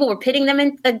pitting them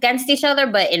against each other.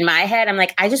 But in my head, I'm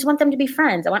like, I just want them to be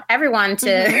friends. I want everyone to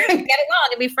get along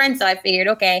and be friends. So I figured,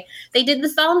 okay, they did the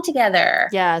song together.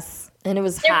 Yes. and it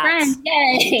was They're hot. friends,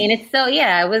 yay! And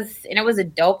it was a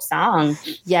dope song.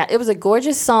 Yeah, it was a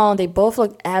gorgeous song. They both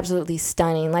looked absolutely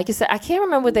stunning. Like you said, I can't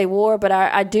remember what they wore, but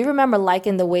I do remember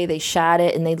liking the way they shot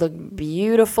it, and they looked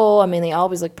beautiful. I mean, they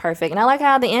always look perfect. And I like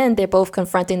how at the end they're both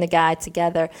confronting the guy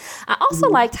together. I also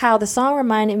liked how the song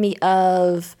reminded me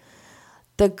of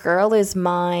The Girl Is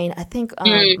Mine. I think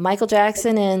Michael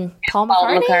Jackson and Paul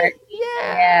McCartney.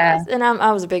 Yeah. And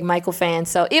I was a big Michael fan,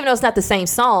 so even though it's not the same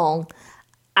song,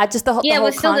 I just the whole it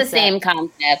was still concept. the same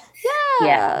concept.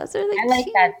 Yeah, it's really I like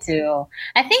cute. that too.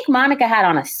 I think Monica had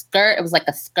on a skirt. It was like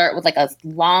a skirt with like a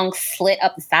long slit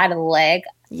up the side of the leg.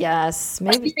 Yes,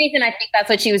 For some maybe reason, I think that's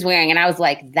what she was wearing, and I was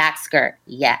like, that skirt,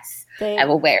 yes, they I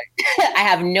will wear it. I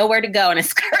have nowhere to go in a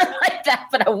skirt like that,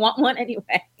 but I want one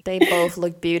anyway. they both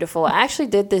look beautiful. I actually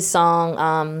did this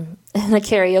song in a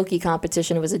karaoke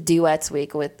competition. It was a duets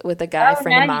week with a guy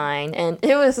friend of mine, and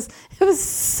it was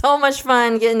so much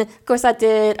fun. Of course, I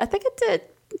think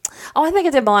I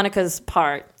did Monica's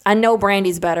part. I know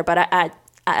Brandy's better, but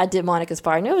I did Monica's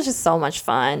part, and it was just so much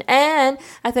fun. And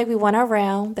I think we won our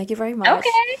round. Thank you very much.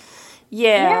 Okay.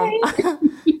 Yeah.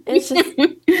 it's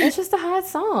just a hot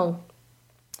song.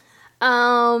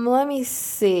 Let me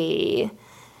see.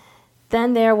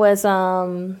 Then there was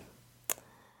Almost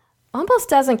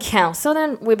Doesn't Count. So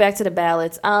then we're back to the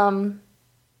ballads.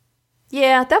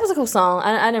 Yeah, that was a cool song.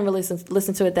 I didn't really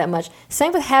listen to it that much.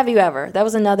 Same with Have You Ever. That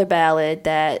was another ballad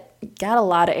that got a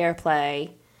lot of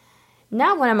airplay.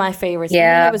 Not one of my favorites.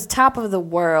 Yeah. It was Top of the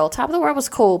World. Top of the World was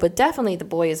cool, but definitely The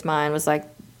Boy Is Mine was like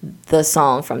the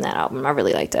song from that album. I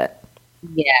really liked it.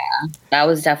 Yeah, that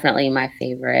was definitely my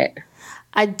favorite.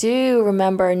 I do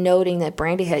remember noting that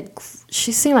Brandy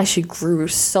she seemed like she grew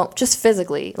so, just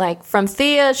physically. Like from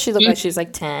Thea, she looked like she was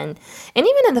like 10. And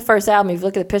even in the first album, if you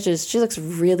look at the pictures, she looks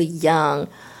really young.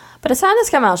 But the time this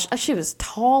came out, she was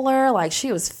taller, like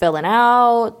she was filling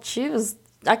out.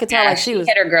 I could tell like she was.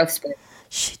 Hit her growth spurt.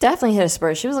 She definitely hit a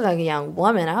spurt. She was like a young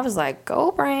woman. I was like,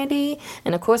 go, Brandy.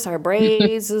 And of course, her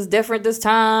braids was different this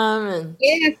time. And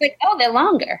Yeah, it's like, oh, they're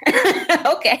longer.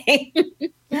 Okay.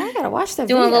 yeah, I got to watch that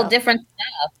Doing video. a little different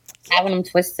stuff. Having them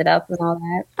twisted up and all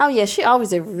that. Oh, yeah, she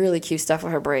always did really cute stuff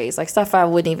with her braids. Like stuff I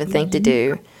wouldn't even think to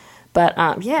do. But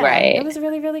yeah, Right. It was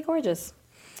really, really gorgeous.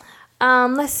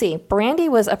 Let's see. Brandy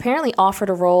was apparently offered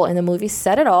a role in the movie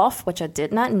Set It Off, which I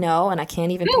did not know, and I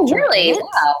can't even Oh, picture really? it.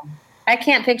 Wow. I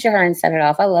can't picture her and Set It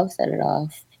Off. I love Set It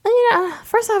Off. And,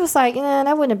 first I was like,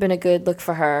 that wouldn't have been a good look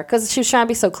for her because she was trying to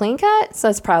be so clean cut, so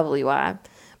that's probably why.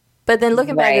 But then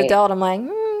looking back at adult, I'm like,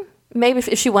 maybe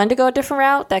if she wanted to go a different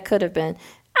route, that could have been.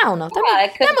 I don't know.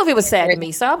 That movie was sad to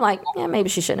me, so I'm like, yeah, maybe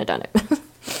she shouldn't have done it.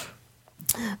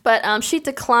 But she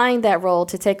declined that role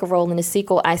to take a role in the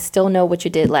sequel, I Still Know What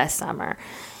You Did Last Summer.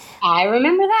 I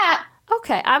remember that.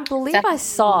 Okay, I believe I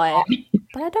saw it,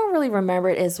 but I don't really remember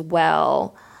it as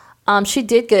well. She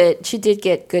did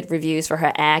get good reviews for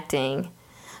her acting,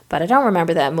 but I don't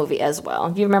remember that movie as well.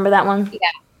 Do you remember that one? Yeah.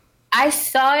 I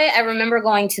saw it. I remember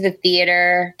going to the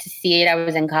theater to see it. I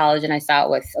was in college and I saw it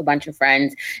with a bunch of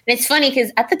friends. And it's funny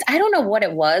because I don't know what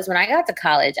it was. When I got to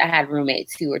college, I had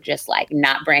roommates who were just like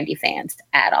not Brandy fans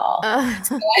at all. So I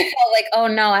felt like, oh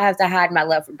no, I have to hide my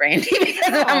love for Brandy because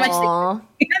of how much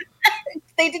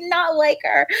they did not like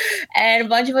her. And a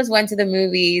bunch of us went to the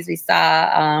movies. We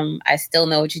saw I Still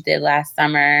Know What You Did Last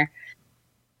Summer.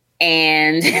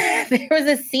 And there was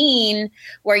a scene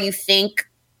where you think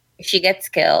she gets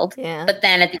killed. Yeah. But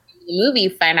then at the end of the movie, you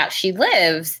find out she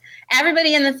lives.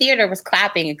 Everybody in the theater was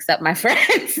clapping except my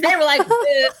friends. They were like,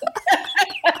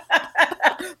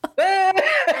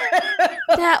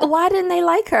 Yeah, why didn't they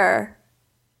like her?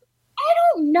 I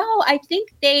don't know. I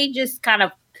think they just kind of,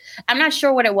 I'm not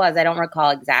sure what it was. I don't recall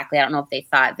exactly. I don't know if they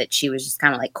thought that she was just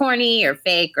kind of like corny or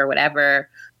fake or whatever.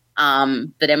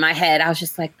 But in my head, I was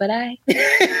just like, but I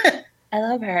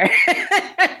love her.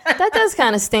 That does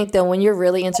kind of stink though when you're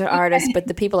really into an artist, but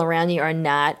the people around you are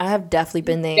not. I have definitely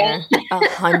been there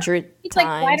 100 It's like,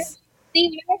 why times. don't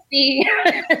you see what I see?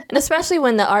 And especially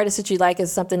when the artist that you like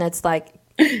is something that's like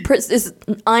is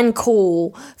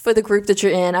uncool for the group that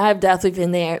you're in. I have definitely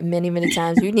been there many, many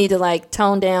times. You need to like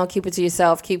tone down, keep it to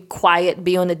yourself, keep quiet,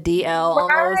 be on the DL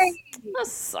almost. Right. That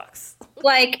sucks.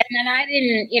 Like, and then I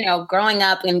didn't, growing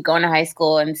up and going to high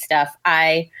school and stuff,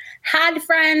 I had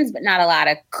friends, but not a lot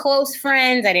of close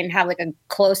friends. I didn't have like a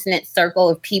close-knit circle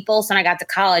of people. So when I got to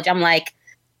college, I'm like,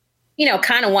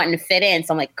 kind of wanting to fit in.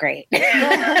 So I'm like, great.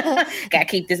 Gotta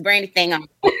keep this Brandy thing on.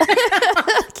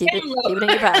 keep it in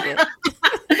your pocket.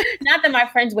 Not that my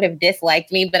friends would have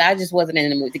disliked me, but I just wasn't in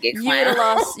the mood to get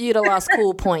clowned. You'd have lost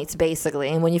cool points basically.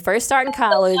 And when you first start in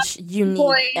college, you need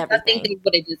everything. I think they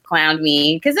would have just clowned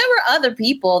me because there were other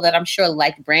people that I'm sure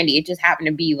liked Brandy. It just happened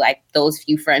to be like those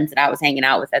few friends that I was hanging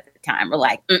out with at the time were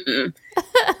like,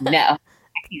 no.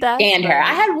 Stand her.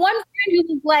 I had one friend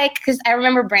who was like, because I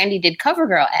remember Brandy did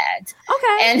CoverGirl ads.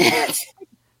 Okay. And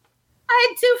I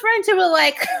had two friends who were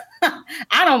like,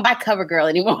 I don't buy CoverGirl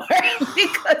anymore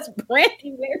because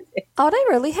Brandy wears it. Oh, they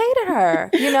really hated her.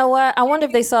 You know what? I wonder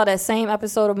if they saw that same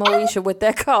episode of Moesha with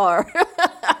that car.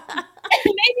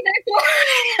 Maybe that's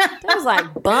why. They was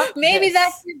like, bump. Maybe this.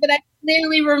 that's it, but I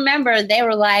clearly remember they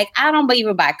were like, I don't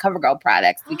even buy CoverGirl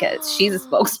products because she's a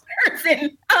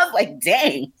spokesperson. I was like,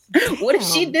 dang, what did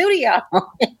she do to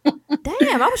y'all?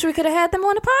 Damn, I wish we could have had them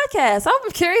on the podcast.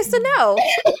 I'm curious to know.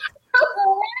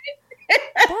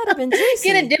 That'd have been juicy.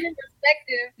 Get a different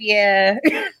perspective. Yeah.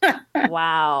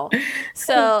 Wow.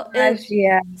 So,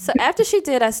 so after she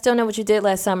did I Still Know What You Did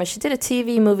Last Summer, she did a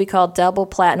TV movie called Double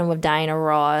Platinum with Diana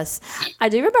Ross. I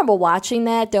do remember watching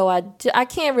that, though I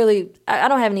can't really, I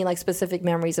don't have any like specific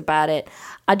memories about it.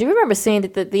 I do remember seeing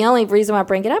that the only reason why I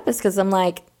bring it up is because I'm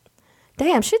like,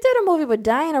 damn, she did a movie with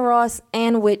Diana Ross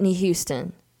and Whitney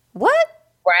Houston. What?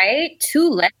 Right? Two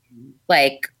legends.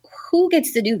 Like, who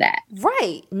gets to do that?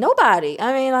 Right. Nobody.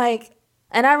 I mean, like,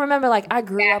 and I remember, like, I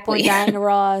grew up on Diana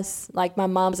Ross. Like, my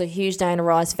mom's a huge Diana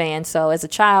Ross fan. So, as a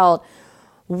child,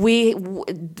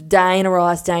 Diana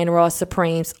Ross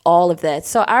Supremes, all of that.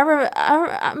 So, I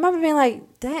remember being like,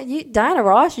 Diana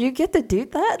Ross, you get to do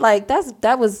that? Like,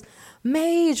 that was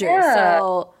major. Yeah.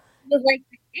 So, it was like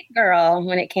the it girl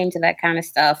when it came to that kind of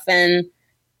stuff. And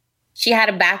she had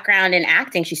a background in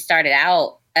acting. She started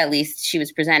out, at least she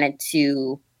was presented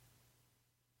to,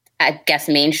 I guess,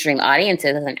 mainstream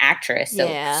audiences as an actress. So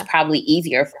it's probably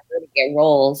easier for her to get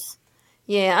roles.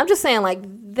 Yeah, I'm just saying, like,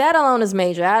 that alone is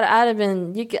major. I'd have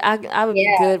been, I would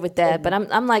be good with that. But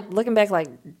I'm like looking back, like,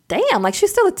 damn, like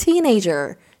she's still a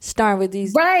teenager starring with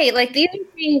these. Right, like these are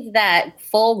things that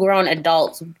full-grown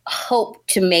adults hope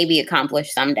to maybe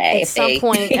accomplish someday. At some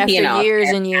point after years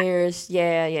and years.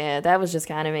 Yeah, that was just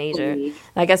kind of major.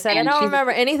 Like I said, I don't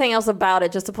remember anything else about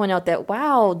it, just to point out that,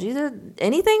 wow, do you do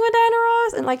anything with Diana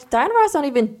Ross? And like, Diana Ross don't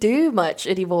even do much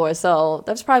anymore. So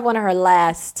that's probably one of her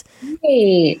last.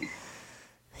 Right.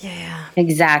 Yeah.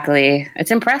 Exactly. It's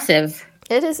impressive.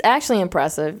 It is actually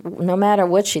impressive, no matter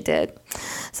what she did.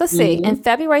 So let's see. In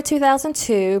February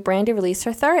 2002, Brandy released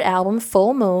her third album,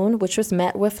 Full Moon, which was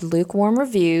met with lukewarm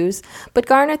reviews, but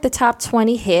garnered the top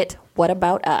 20 hit, What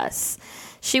About Us?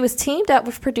 She was teamed up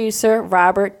with producer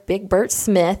Robert Big Bert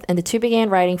Smith, and the two began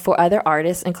writing for other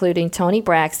artists, including Toni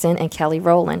Braxton and Kelly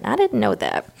Rowland. I didn't know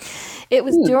that. It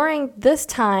was during this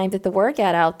time that the word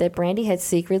got out that Brandy had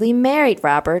secretly married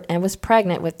Robert and was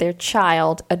pregnant with their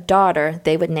child, a daughter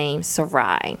they would name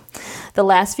Sarai. The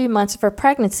last few months of her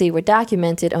pregnancy were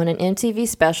documented on an MTV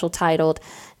special titled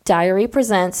Diary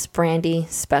Presents Brandy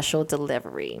Special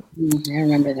Delivery. I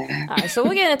remember that. All right, so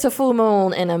we'll get into Full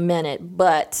Moon in a minute,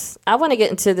 but I want to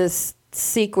get into this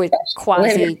secret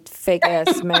quasi fake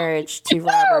ass marriage to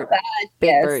Robert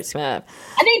Big Bird Smith.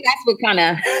 I think that's what kind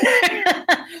of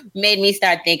made me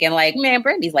start thinking, like, man,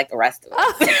 Brandy's like the rest of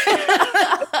us.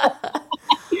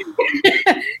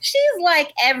 She's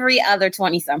like every other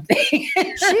 20-something.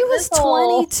 She was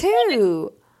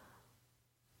 22.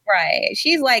 Right.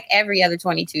 She's like every other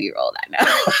 22-year-old I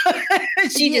know.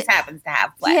 She just happens to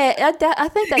have flash. Yeah, I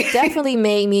think that definitely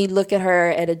made me look at her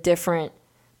at a different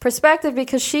perspective,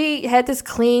 because she had this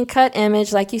clean-cut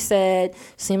image, like you said,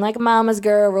 seemed like a mama's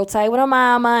girl, real tight with her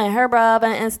mama and her brother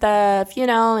and stuff, you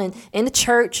know, and in the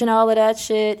church and all of that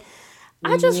shit.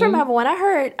 I just remember when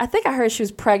I think I heard she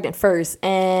was pregnant first,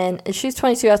 and she's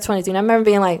 22, I was 22, and I remember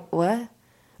being like, what?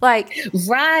 Like,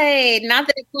 right. Not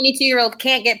that a 22-year-old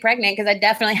can't get pregnant, because I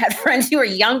definitely had friends who were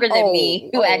younger than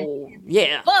me who had.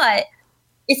 Yeah. But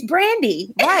it's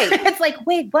Brandy. Right. It's like,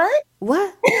 wait, what?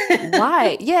 What?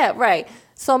 Why? Yeah, right.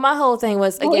 So my whole thing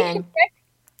was, again,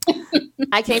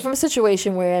 I came from a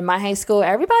situation where in my high school,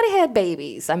 everybody had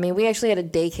babies. I mean, we actually had a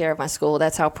daycare at my school.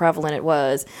 That's how prevalent it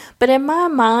was. But in my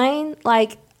mind,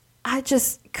 like, I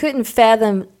just couldn't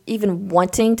fathom even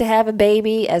wanting to have a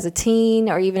baby as a teen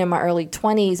or even in my early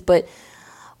 20s. But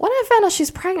when I found out she's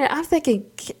pregnant, I'm thinking,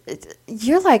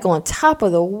 you're like on top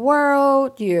of the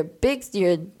world. You're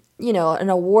you know, an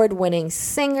award-winning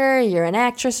singer. You're an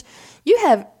actress. You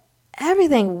have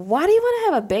everything. Why do you want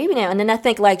to have a baby now? And then I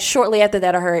think, like, shortly after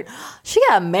that, I heard she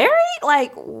got married.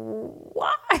 Like,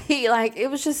 why? Like, it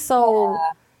was just so.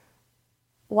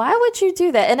 Why would you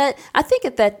do that? And I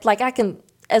think that, like, I can,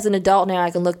 as an adult now,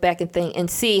 I can look back and think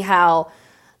and see how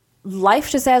life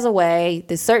just has a way.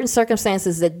 There's certain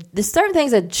there's certain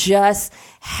things that just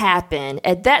happen.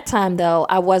 At that time, though,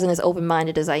 I wasn't as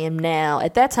open-minded as I am now.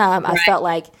 At that time, I felt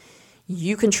like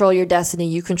you control your destiny.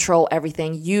 You control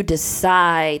everything. You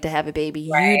decide to have a baby.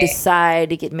 You decide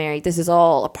to get married. This is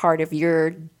all a part of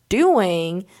your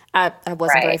doing. I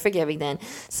wasn't very forgiving then.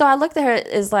 So I looked at her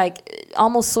as like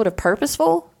almost sort of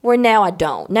purposeful, where now I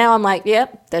don't. Now I'm like,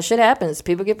 yep, that shit happens.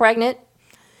 People get pregnant.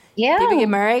 Yeah. People get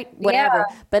married, whatever.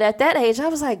 Yeah. But at that age, I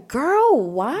was like, girl,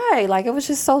 why? Like, it was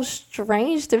just so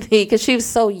strange to me because she was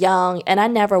so young, and I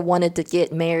never wanted to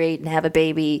get married and have a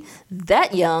baby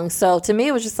that young. So to me,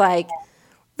 it was just like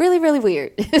really, really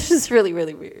weird. It's just really,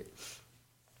 really weird.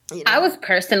 You know? I was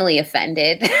personally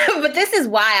offended, but this is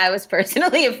why I was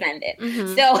personally offended.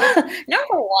 Mm-hmm. So,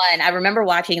 number one, I remember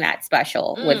watching that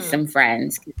special with some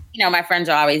friends. You know, my friends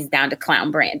are always down to clown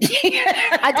Brandy.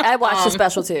 I watched the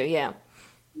special too, yeah.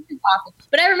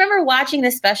 But I remember watching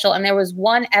this special, and there was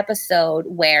one episode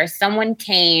where someone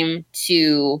came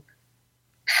to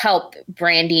help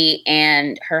Brandy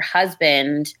and her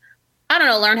husband, I don't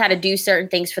know, learn how to do certain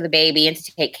things for the baby and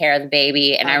to take care of the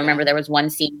baby. And I remember there was one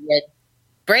scene where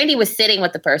Brandy was sitting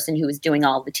with the person who was doing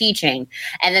all the teaching,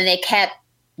 and then they kept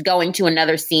going to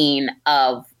another scene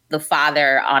of the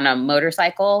father on a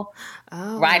motorcycle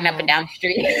riding up and down the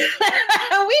street.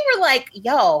 We were like,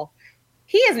 yo,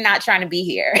 he is not trying to be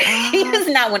here. He does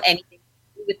not want anything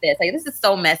to do with this. Like, this is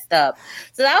so messed up.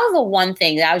 So that was the one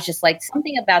thing that I was just like,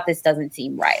 something about this doesn't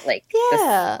seem right. Like,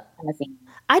 yeah.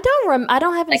 I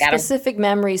don't have any specific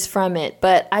memories from it,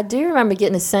 but I do remember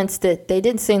getting a sense that they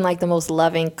didn't seem like the most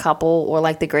loving couple or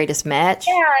like the greatest match.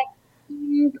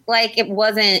 Yeah. Like, it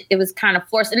was kind of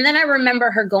forced. And then I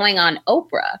remember her going on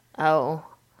Oprah. Oh.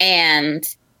 And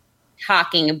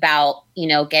talking about, you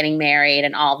know, getting married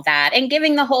and all of that, and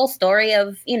giving the whole story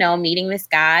of, you know, meeting this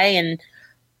guy and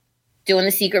doing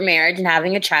the secret marriage and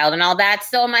having a child and all that.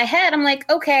 So in my head, I'm like,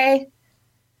 okay,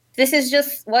 this is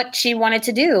just what she wanted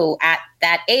to do at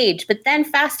that age. But then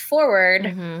fast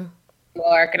forward, New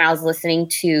York, and I was listening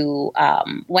to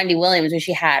Wendy Williams when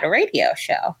she had a radio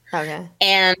show. Okay.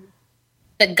 And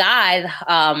the guy,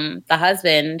 the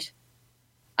husband,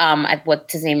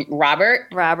 what's his name?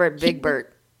 Robert, Big Bert.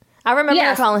 I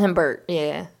remember calling him Bert.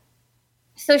 Yeah.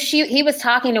 So he was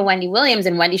talking to Wendy Williams,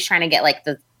 and Wendy's trying to get like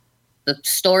the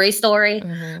story.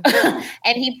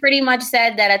 And he pretty much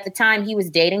said that at the time he was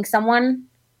dating someone,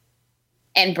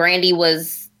 and Brandy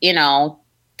was, you know,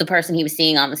 the person he was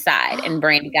seeing on the side, and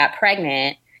Brandy got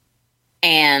pregnant,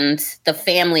 and the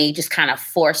family just kind of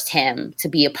forced him to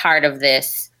be a part of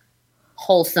this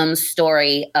wholesome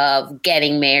story of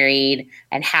getting married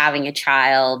and having a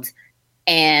child.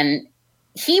 And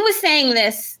he was saying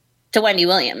this to Wendy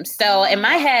Williams. So in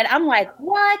my head, I'm like,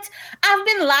 what? I've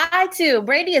been lied to.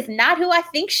 Brandy is not who I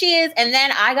think she is. And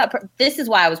then this is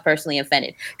why I was personally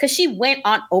offended, because she went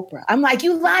on Oprah. I'm like,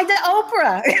 you lied to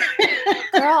Oprah.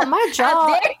 Girl, my jaw.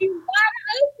 How dare you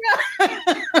lie to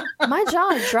Oprah? My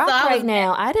jaw dropped right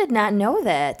now. I did not know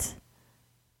that.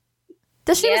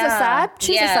 Does she was a side?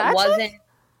 She's a side chick?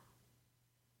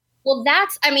 Well,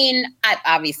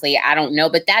 I don't know,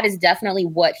 but that is definitely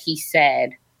what he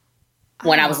said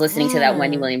when I was listening to that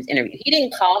Wendy Williams interview. He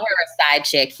didn't call her a side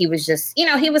chick. He was just, you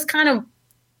know, he was kind of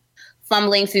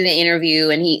fumbling through the interview,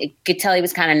 and he could tell he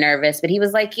was kind of nervous, but he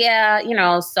was like, yeah, you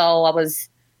know, so I was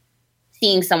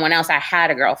seeing someone else. I had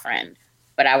a girlfriend,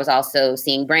 but I was also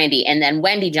seeing Brandy. And then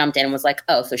Wendy jumped in and was like,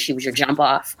 oh, so she was your jump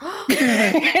off.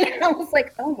 And I was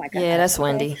like, oh my God. Yeah, that's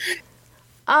Wendy.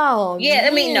 Oh, yeah.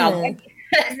 man. I mean, no.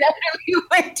 Definitely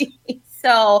Wendy.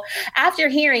 So after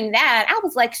hearing that, I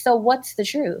was like, so what's the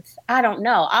truth? I don't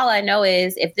know. All I know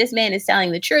is if this man is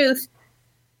telling the truth,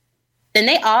 then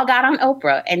they all got on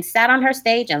Oprah and sat on her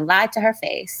stage and lied to her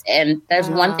face. And there's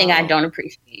one thing I don't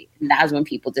appreciate, and that's when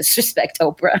people disrespect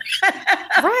Oprah.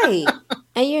 Right.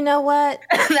 And you know what?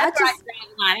 That's why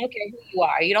I don't care who you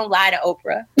are. You don't lie to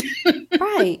Oprah.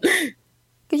 Right.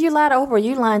 Because you lied to Oprah,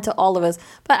 you lied to all of us.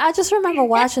 But I just remember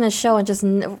watching the show and just,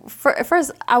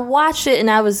 first, I watched it and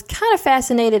I was kind of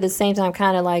fascinated at the same time,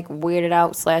 kind of like weirded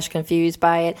out / confused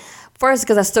by it. First,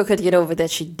 because I still couldn't get over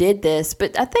that she did this.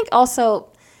 But I think also,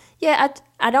 yeah,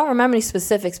 I don't remember any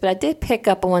specifics, but I did pick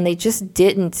up on they just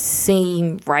didn't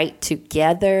seem right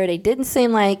together. They didn't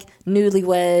seem like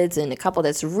newlyweds and a couple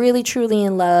that's really, truly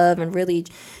in love and really,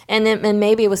 and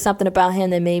maybe it was something about him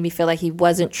that made me feel like he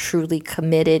wasn't truly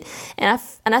committed. And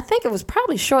I think it was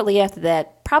probably shortly after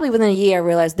that, probably within a year, I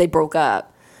realized they broke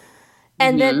up.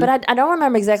 And then, but I don't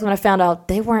remember exactly when I found out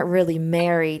they weren't really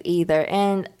married either.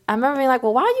 And I remember being like,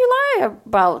 well, why are you lying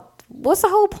about? What's the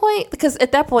whole point? Because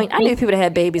at that point, I knew people that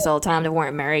had babies all the time that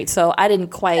weren't married. So I didn't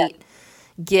quite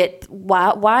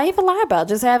why even lie about it?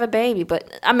 Just have a baby. But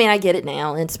I mean, I get it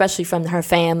now, and especially from her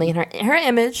family and her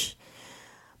image.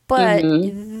 But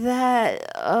that,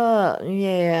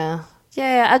 yeah,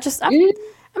 I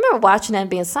remember watching that and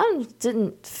being, some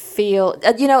didn't feel,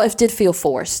 it did feel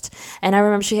forced. And I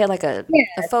remember she had like a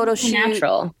photo shoot.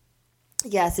 Natural.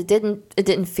 Yes, it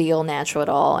didn't feel natural at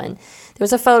all. And there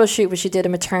was a photo shoot where she did a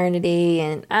maternity,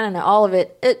 and I don't know, all of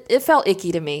it felt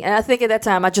icky to me. And I think at that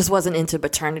time I just wasn't into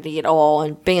maternity at all,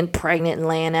 and being pregnant and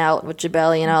laying out with your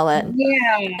belly and all that.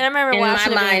 Yeah. And I remember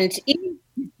watching mind.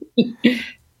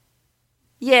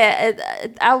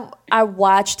 I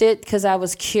watched it because I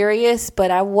was curious,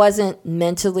 but I wasn't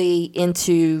mentally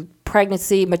into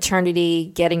pregnancy,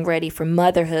 maternity, getting ready for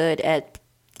motherhood.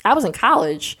 I was in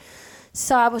college.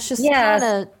 So I was just kind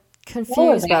of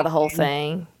confused by the whole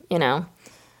thing, Yeah,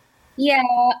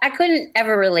 I couldn't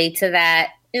ever relate to that.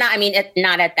 Not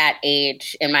at that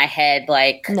age in my head.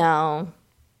 Like, no,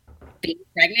 being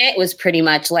pregnant was pretty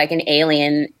much like an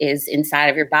alien is inside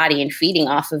of your body and feeding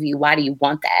off of you. Why do you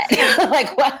want that?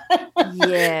 Like, what?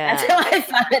 Yeah, that's how I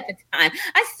thought at the time.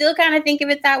 I still kind of think of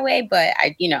it that way, but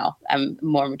I'm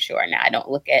more mature now. I don't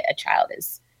look at a child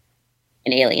as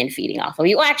an alien feeding off of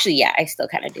you. Well, actually, yeah, I still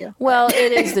kind of do. Well,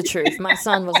 it is the truth. My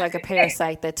son was like a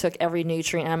parasite that took every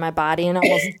nutrient out of my body and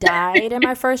almost died in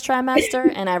my first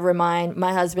trimester. And I remind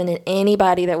my husband and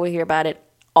anybody that will hear about it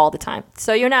all the time.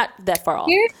 So you're not that far off.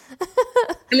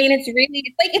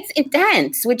 It's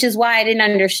intense, which is why I didn't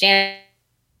understand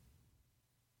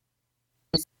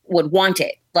would want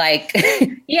it. Like,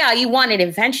 yeah, you want it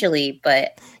eventually,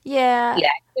 but yeah, I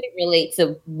couldn't relate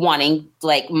to wanting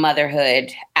like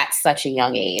motherhood at such a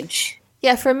young age.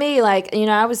 Yeah, for me, like,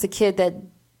 I was the kid that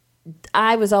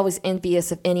I was always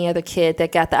envious of any other kid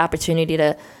that got the opportunity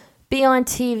to be on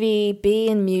TV, be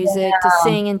in music, to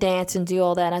sing and dance and do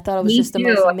all that. And I thought it was just the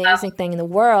most amazing thing in the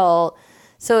world.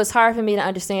 So it's hard for me to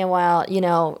understand why,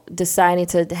 deciding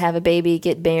to have a baby,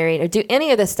 get married, or do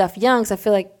any of this stuff young. So I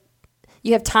feel like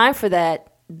you have time for that.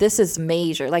 This is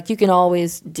major. Like, you can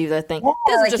always do that thing. Yeah,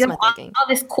 this is just my thinking. All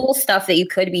this cool stuff that you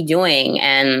could be doing.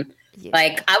 And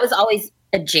like, I was always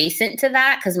adjacent to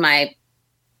that because my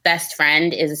best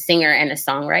friend is a singer and a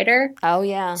songwriter. Oh,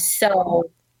 yeah. So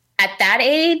at that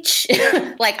age,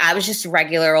 like, I was just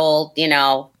regular old,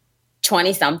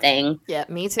 20-something. Yeah,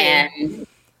 me too. And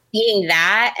seeing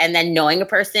that and then knowing a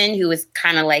person who was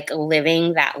kind of like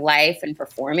living that life and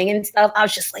performing and stuff, I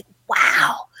was just like,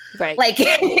 wow. Right. Like,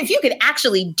 if you could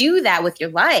actually do that with your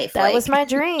life. That was my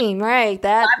dream, right?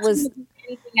 That was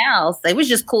anything else. It was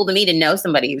just cool to me to know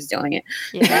somebody who's doing it.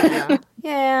 Yeah.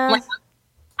 Yeah. Like,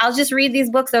 I'll just read these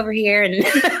books over here and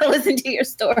listen to your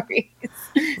stories.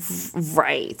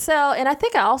 Right. So, and I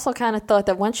think I also kind of thought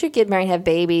that once you get married and have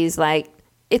babies, like,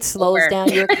 it slows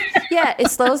down your it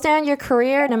slows down your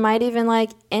career, and it might even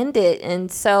like end it.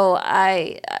 And so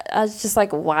I was just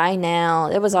like, why now?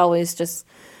 It was always just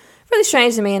really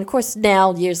strange to me. And of course,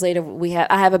 now years later,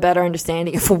 I have a better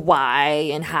understanding of why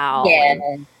and how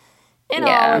and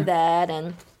all of that.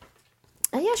 And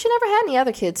yeah, she never had any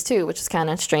other kids too, which is kind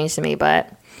of strange to me.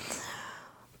 But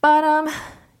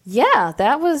yeah,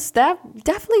 that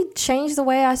definitely changed the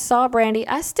way I saw Brandy.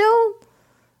 I still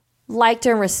liked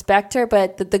her and respect her,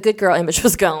 but the good girl image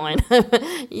was going.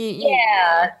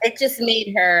 Yeah, it just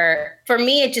made her, for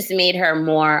me, it just made her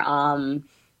more, I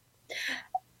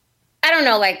don't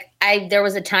know, like, there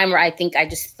was a time where I think I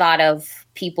just thought of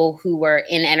people who were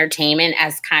in entertainment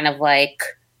as kind of like,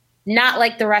 not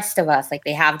like the rest of us. Like,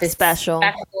 they have this special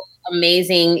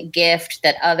amazing gift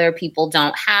that other people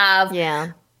don't have.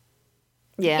 Yeah.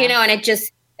 Yeah. And it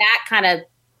just, that kind of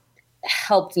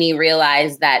helped me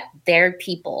realize that they're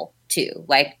people too,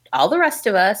 like all the rest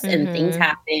of us, and things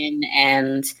happen,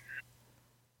 and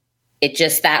it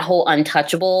just, that whole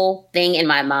untouchable thing in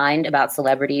my mind about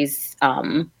celebrities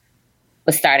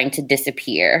was starting to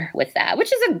disappear with that,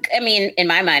 which is in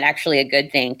my mind, actually a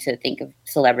good thing to think of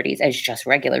celebrities as just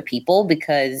regular people,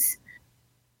 because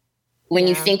when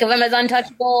you think of them as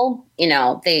untouchable,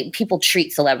 people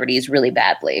treat celebrities really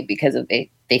badly because of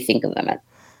they think of them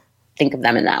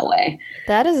in that way.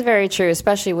 That is very true,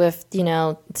 especially with,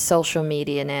 social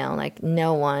media now. Like,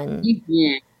 no one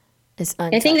is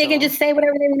untouchable. I think they can just say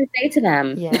whatever they want to say to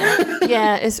them. Yeah.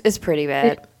 Yeah, it's pretty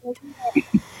bad.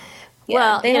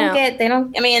 Well, they don't get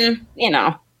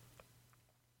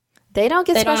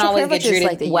special privileges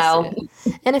like they well. used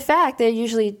to. And in fact, they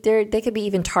could be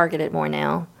even targeted more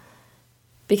now,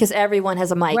 because everyone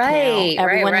has a mic now.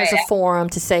 Everyone has a forum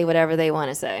to say whatever they want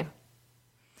to say.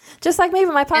 Just like maybe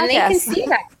my podcast. And they can see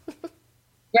that.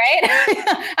 Right?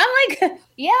 I'm like,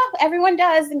 yeah, everyone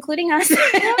does, including us.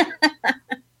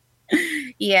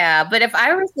 Yeah, but if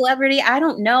I were a celebrity, I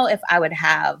don't know if I would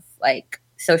have like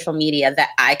social media that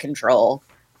I control.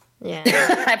 Yeah.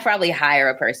 I'd probably hire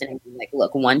a person and be like,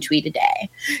 look, one tweet a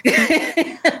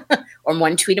day or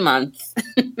one tweet a month.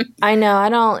 I know. I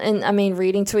don't, and I mean,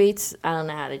 reading tweets, I don't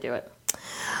know how to do it.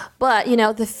 But,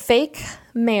 the fake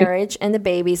marriage and the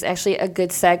baby is actually a good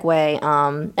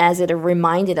segue, as it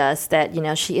reminded us that,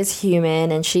 she is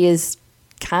human and she is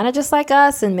kind of just like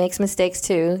us and makes mistakes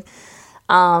too.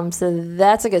 So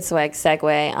that's a good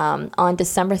segue. On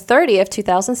December 30th,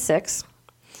 2006,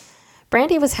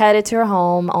 Brandy was headed to her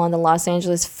home on the Los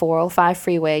Angeles 405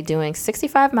 freeway doing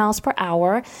 65 miles per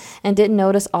hour and didn't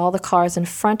notice all the cars in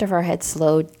front of her had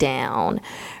slowed down.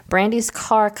 Brandy's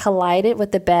car collided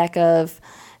with the back of,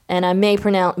 and I may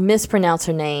mispronounce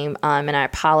her name, and I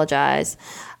apologize,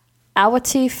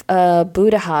 Awatif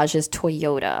Budahaj's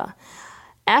Toyota.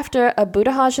 After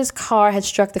Budahaj's car had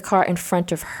struck the car in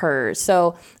front of hers.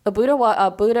 So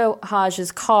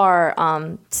Budahaj's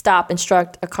car stopped and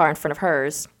struck a car in front of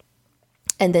hers.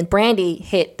 And then Brandy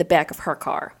hit the back of her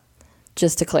car,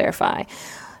 just to clarify.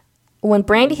 When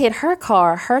Brandy hit her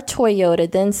car, her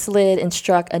Toyota then slid and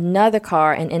struck another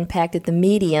car and impacted the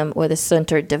medium or the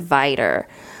center divider.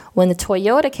 When the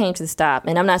Toyota came to the stop,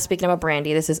 and I'm not speaking about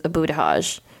Brandy, this is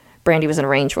Budahaj. Brandy was in a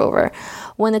Range Rover.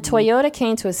 When the Toyota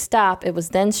came to a stop, it was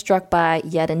then struck by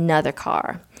yet another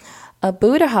car.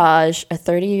 Budahaj, a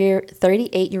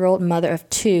 38-year-old mother of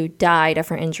two, died of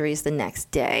her injuries the next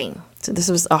day. So this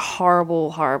was a horrible,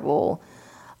 horrible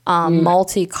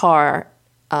multi-car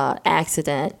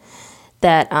accident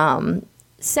that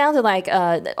sounded like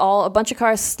a bunch of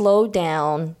cars slowed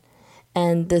down,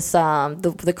 and this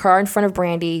the car in front of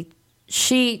Brandy,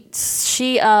 she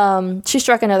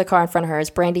struck another car in front of hers.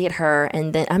 Brandy hit her,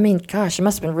 and then it must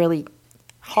have been really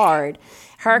hard.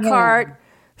 Her car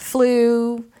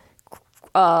flew.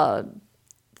 Went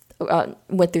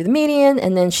through the median,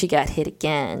 and then she got hit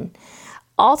again.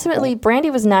 Ultimately, Brandy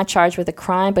was not charged with a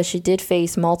crime, but she did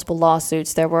face multiple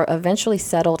lawsuits that were eventually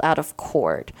settled out of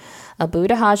court.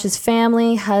 Budahaj's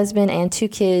family, husband, and two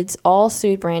kids all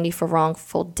sued Brandy for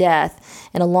wrongful death,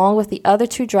 and along with the other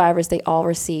two drivers, they all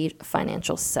received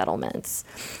financial settlements.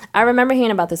 I remember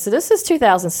hearing about this. So this is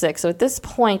 2006. So at this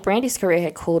point, Brandy's career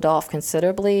had cooled off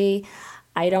considerably.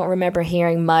 I don't remember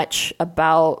hearing much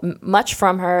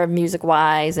from her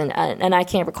music-wise, and I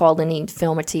can't recall any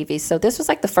film or TV. So this was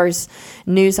like the first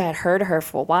news I had heard of her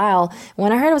for a while.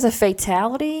 When I heard it was a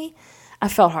fatality, I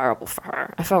felt horrible for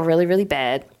her. I felt really, really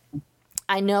bad.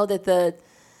 I know that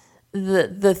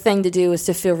the thing to do is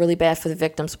to feel really bad for the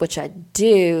victims, which I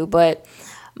do, but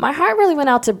my heart really went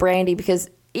out to Brandy because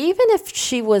even if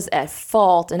she was at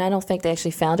fault, and I don't think they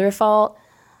actually found her at fault,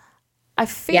 I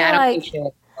feel like...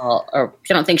 Or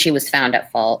I don't think she was found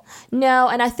at fault. No,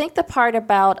 and I think the part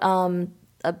about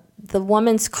the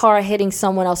woman's car hitting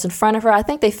someone else in front of her, I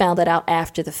think they found that out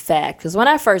after the fact. Because when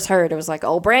I first heard, it was like,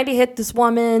 oh, Brandy hit this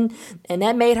woman, and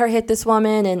that made her hit this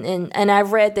woman. And I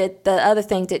read that the other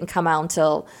thing didn't come out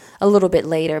until a little bit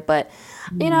later. But,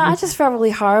 I just felt really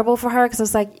horrible for her because it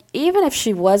was like, even if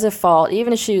she was at fault,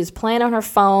 even if she was playing on her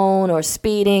phone or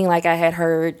speeding like I had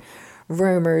heard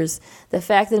rumors, the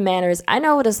fact of the matter is I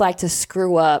know what it's like to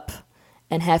screw up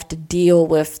and have to deal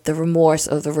with the remorse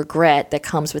or the regret that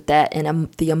comes with that and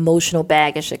the emotional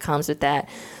baggage that comes with that.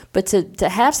 But to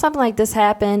have something like this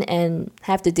happen and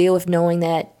have to deal with knowing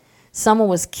that someone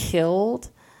was killed,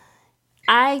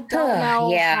 I don't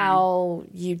know how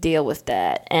you deal with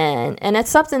that. And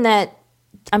it's something that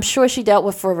I'm sure she dealt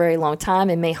with for a very long time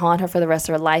and may haunt her for the rest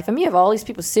of her life. I mean, you have all these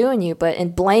people suing you, but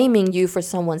in blaming you for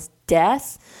someone's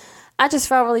death, I just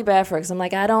felt really bad for her because I'm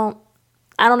like, I don't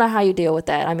know how you deal with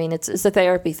that. I mean, it's a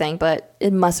therapy thing, but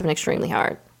it must have been extremely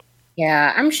hard.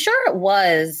 Yeah, I'm sure it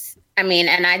was. I mean,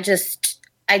 and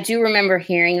I do remember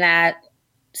hearing that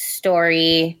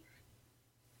story.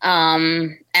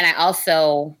 And I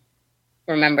also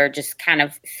remember just kind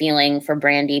of feeling for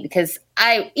Brandy because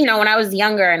when I was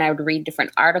younger and I would read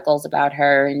different articles about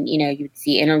her and, you'd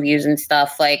see interviews and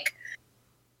stuff like,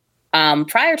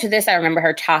 prior to this, I remember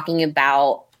her talking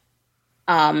about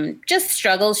just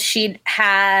struggles she'd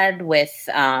had with,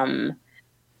 I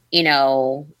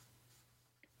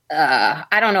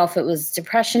don't know if it was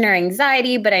depression or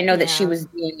anxiety, but I know that she was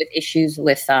dealing with issues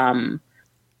with, her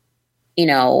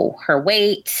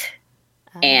weight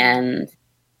and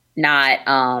not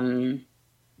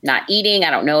eating.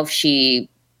 I don't know if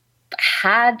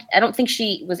I don't think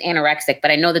she was anorexic,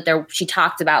 but I know that she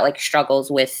talked about like struggles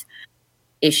with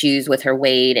issues with her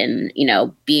weight and,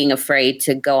 being afraid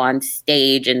to go on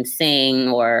stage and sing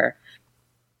or,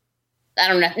 I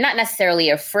don't know, not necessarily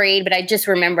afraid, but I just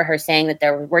remember her saying that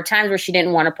there were times where she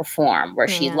didn't want to perform, where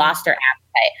she lost her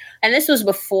appetite. And this was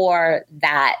before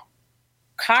that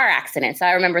car accident. So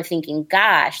I remember thinking,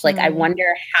 gosh, like, I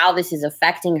wonder how this is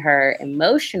affecting her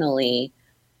emotionally,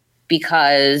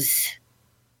 because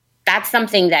that's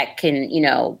something that can,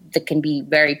 that can be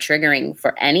very triggering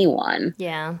for anyone.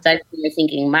 Yeah. So I was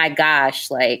thinking, my gosh,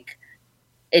 like,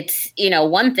 it's,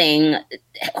 one thing,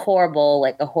 horrible,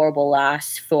 like a horrible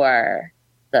loss for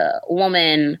the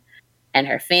woman and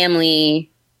her family.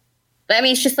 But I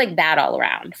mean, it's just like bad all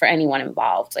around for anyone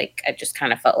involved. Like, I just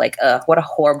kind of felt like, what a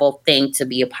horrible thing to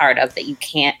be a part of, that you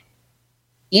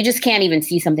just can't even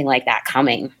see something like that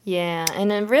coming. Yeah.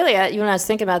 And then really, when I was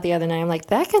thinking about the other night, I'm like,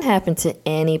 that can happen to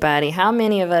anybody. How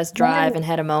many of us drive and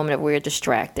had a moment of we're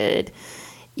distracted,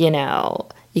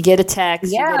 You get a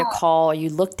text, you get a call, or you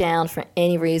look down for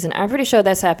any reason. I'm pretty sure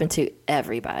that's happened to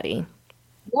everybody.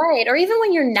 Right. Or even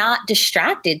when you're not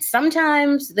distracted,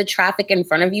 sometimes the traffic in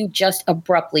front of you just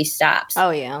abruptly stops.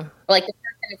 Oh, yeah. Like, the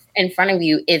person in front of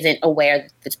you isn't aware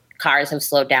that the cars have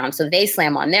slowed down, so they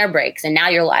slam on their brakes. And now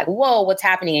you're like, whoa, what's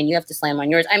happening? And you have to slam on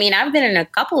yours. I mean, I've been in a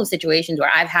couple of situations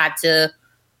where I've had to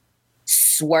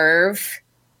swerve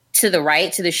to the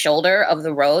right, to the shoulder of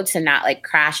the road, to not like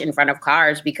crash in front of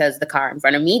cars because the car in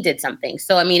front of me did something.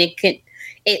 So, I mean,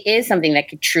 it is something that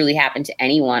could truly happen to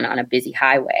anyone on a busy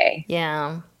highway.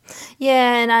 Yeah.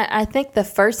 Yeah, and I think the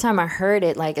first time I heard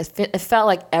it, like, it felt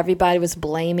like everybody was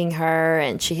blaming her,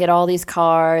 and she hit all these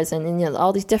cars and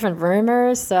all these different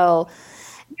rumors. So,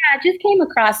 yeah, it just came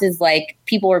across as like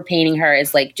people were painting her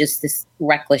as like just this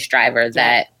reckless driver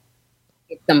that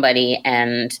hit somebody.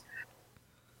 And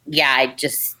yeah,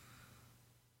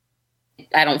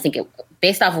 I don't think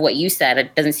based off of what you said,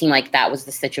 it doesn't seem like that was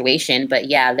the situation. But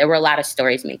yeah, there were a lot of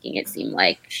stories making it seem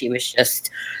like she was just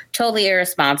totally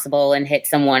irresponsible and hit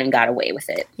someone and got away with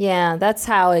it. Yeah, that's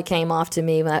how it came off to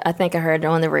me. I think I heard it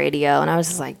on the radio, and I was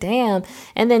just like, damn.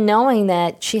 And then knowing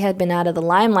that she had been out of the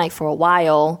limelight for a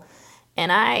while,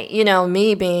 and I,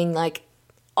 me being like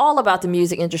all about the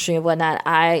music industry and whatnot,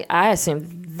 I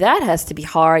assume that has to be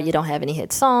hard. You don't have any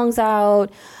hit songs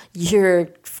out. Your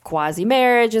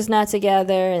quasi-marriage is not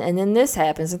together, and then this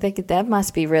happens. I think that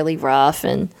must be really rough,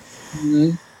 and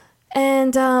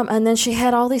and then she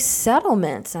had all these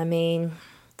settlements. I mean,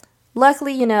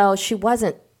 luckily, she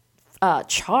wasn't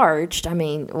charged. I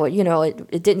mean, well,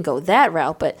 it didn't go that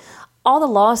route, but all the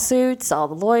lawsuits, all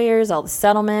the lawyers, all the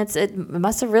settlements, it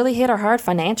must have really hit her hard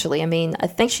financially. I mean, I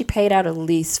think she paid out at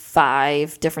least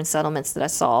 5 different settlements that I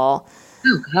saw.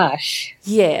 Oh, gosh.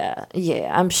 Yeah.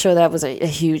 I'm sure that was a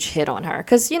huge hit on her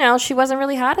because, she wasn't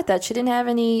really hot at that. She didn't have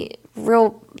any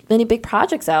big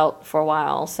projects out for a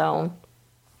while. So,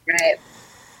 right.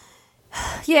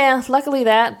 Yeah, luckily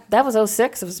that was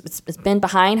 2006. It's been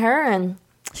behind her, and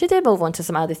she did move on to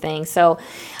some other things. So,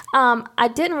 I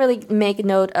didn't really make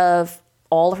note of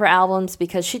all of her albums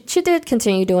because she did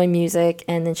continue doing music,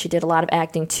 and then she did a lot of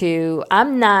acting too.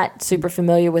 I'm not super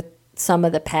familiar with some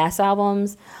of the past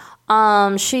albums.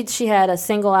 She had a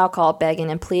single out called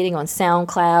Begging and Pleading on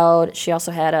SoundCloud. She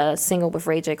also had a single with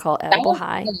Ray J called Edible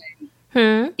High.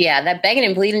 Yeah, that Begging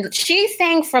and Pleading. She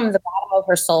sang from the bottom of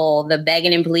her soul, the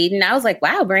Begging and Pleading. I was like,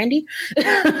 wow, Brandy.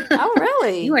 Oh,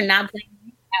 really? You are not playing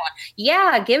that one.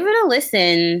 Yeah, give it a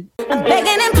listen. I'm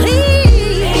begging and pleading.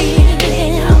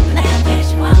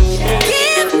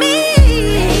 Give me.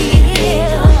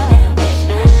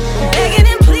 Begging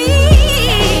and pleading.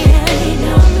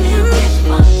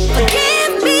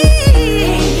 Forgive me.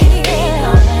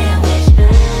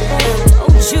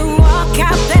 Don't you walk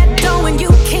out that door and you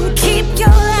can keep your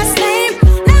last name.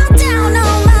 Now down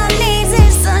on my knees,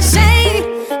 it's a shame.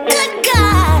 Good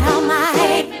God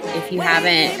Almighty. If you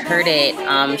haven't heard it,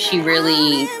 she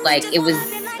really, like, it was,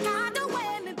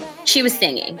 she was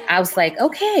singing. I was like,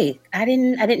 okay, I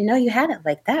didn't know you had it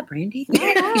like that, Brandy. You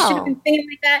should have been singing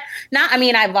like that. I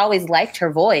mean, I've always liked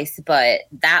her voice, but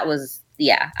that was,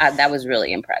 that was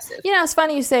really impressive. It's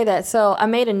funny you say that. So I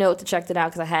made a note to check it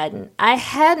out because I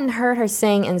hadn't heard her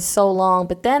sing in so long.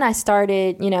 But then I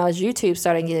started, as YouTube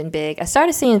started getting big, I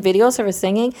started seeing videos of her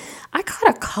singing. I caught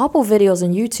a couple videos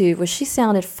on YouTube where she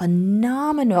sounded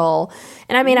phenomenal.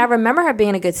 And I mean, I remember her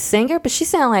being a good singer, but she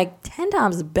sounded like 10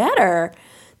 times better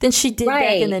than she did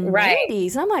back in the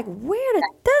 90s. And I'm like, where did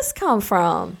this come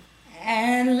from?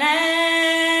 And last,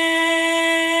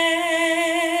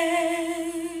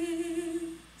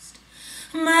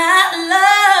 my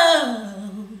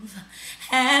love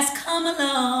has come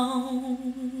along.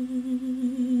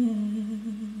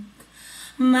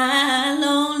 My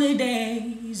lonely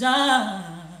days are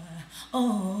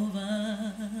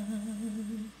over.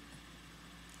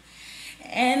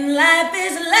 And life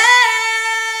is last.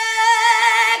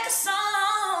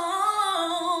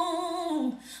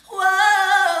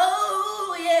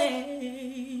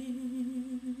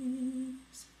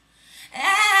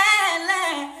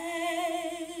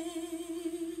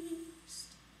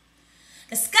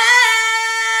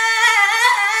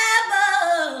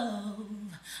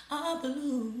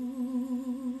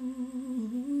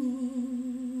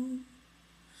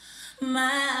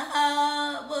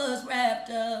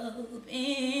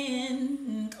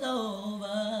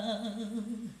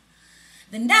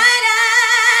 The night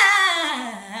I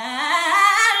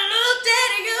looked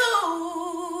at you.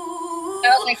 I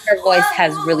felt like her voice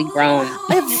has really grown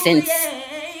since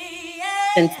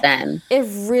then. It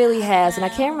really has, and I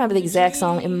can't remember the exact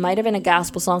song. It might have been a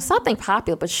gospel song, something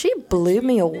popular, but she blew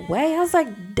me away. I was like,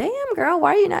 damn, girl,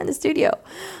 why are you not in the studio?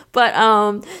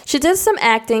 But she did some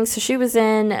acting, so she was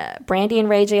in Brandy and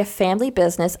Ray J, A Family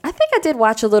Business. I think I did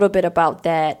watch a little bit about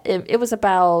that. It was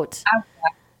about...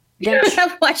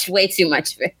 I've watched way too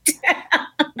much of it.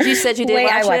 You said you did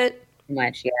watch it? Too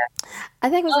much, yeah. I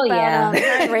think it was about her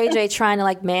and Ray J trying to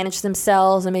like manage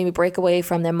themselves and maybe break away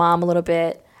from their mom a little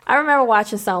bit. I remember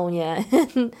watching Sonya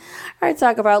and her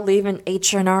talk about leaving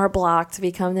H&R Block to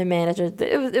become their manager.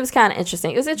 It was kind of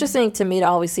interesting. It was interesting to me to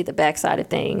always see the backside of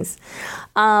things.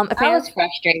 I was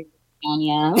frustrated with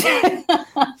Sonya.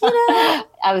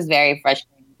 I was very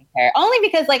frustrated with her. Only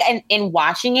because like in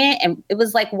watching it, and it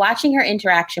was like watching her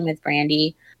interaction with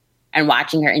Brandy and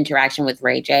watching her interaction with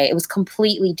Ray J, it was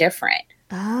completely different.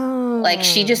 Oh. Like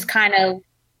she just kind of,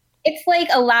 it's like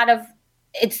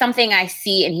it's something I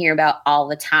see and hear about all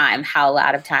the time, how a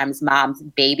lot of times moms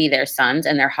baby their sons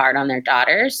and they're hard on their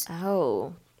daughters.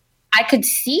 Oh. I could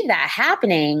see that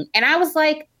happening. And I was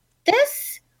like,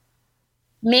 this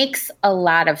makes a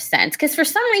lot of sense. Because for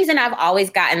some reason, I've always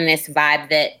gotten this vibe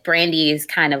that Brandy is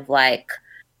kind of like,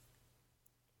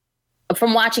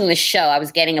 from watching the show, I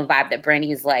was getting a vibe that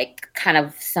Brandy is like kind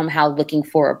of somehow looking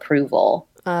for approval.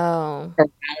 Oh. Or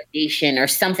validation or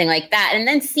something like that. And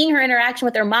then seeing her interaction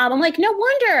with her mom, I'm like, no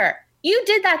wonder you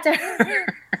did that to her.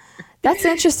 That's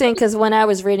interesting because when I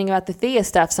was reading about the Thea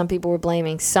stuff, some people were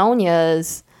blaming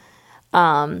Sonya's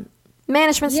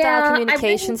management style,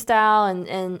 communication style,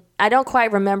 and I don't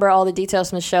quite remember all the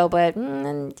details from the show, but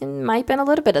it might have been a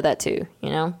little bit of that too, you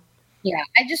know? Yeah,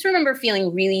 I just remember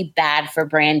feeling really bad for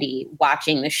Brandy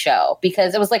watching the show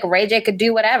because it was like Ray J could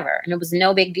do whatever and it was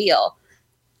no big deal.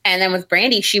 And then with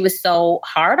Brandy, she was so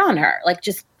hard on her. Like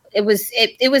just it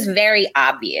was very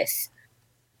obvious.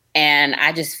 And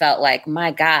I just felt like,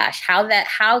 my gosh, how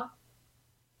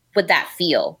would that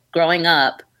feel growing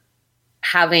up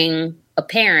having a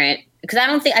parent? Because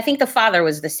I think the father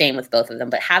was the same with both of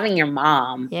them, but having your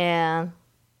mom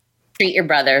treat your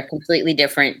brother completely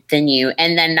different than you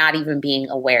and then not even being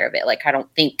aware of it. Like I don't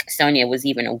think Sonya was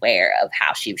even aware of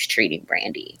how she was treating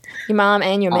Brandy. Your mom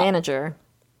and your manager.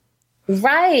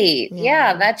 Right.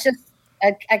 Yeah. That's just,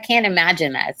 I can't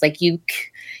imagine that. It's like you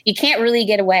can't really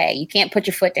get away. You can't put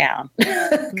your foot down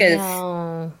because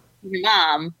your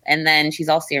mom, and then she's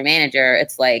also your manager.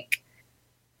 It's like,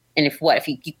 and if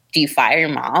you do you fire your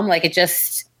mom? Like it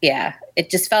just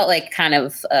felt like kind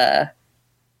of an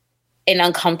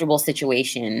uncomfortable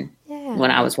situation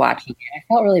when I was watching it. I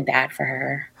felt really bad for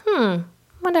her.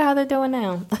 Wonder how they're doing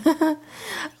now.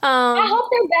 I hope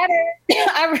they're better.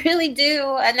 I really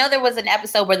do. I know there was an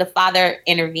episode where the father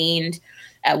intervened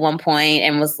at one point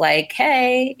and was like,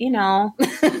 hey,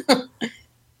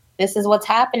 this is what's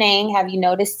happening. Have you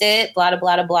noticed it? Blah,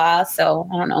 blah, blah, blah. So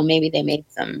I don't know. Maybe they made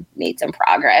some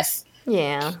progress.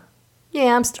 Yeah.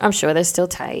 Yeah, I'm sure they're still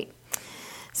tight.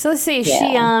 So let's see.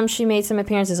 Yeah. She made some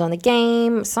appearances on The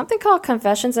Game, something called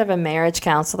Confessions of a Marriage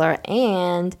Counselor,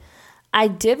 and I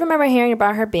did remember hearing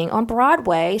about her being on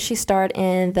Broadway. She starred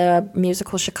in the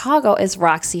musical Chicago as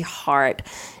Roxy Hart.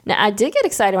 Now, I did get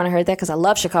excited when I heard that because I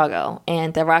love Chicago.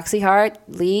 And the Roxy Hart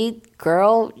lead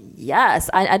girl, yes.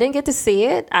 I didn't get to see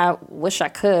it. I wish I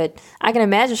could. I can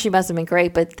imagine she must have been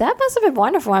great, but that must have been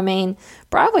wonderful. I mean,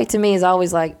 Broadway to me is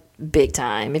always like big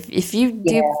time. If you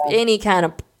do any kind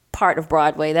of part of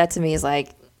Broadway, that to me is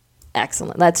like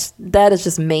excellent. That is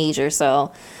just major.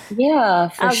 So yeah,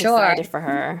 for I was sure. excited for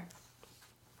her.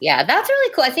 Yeah, that's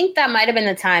really cool. I think that might have been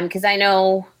the time because I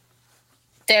know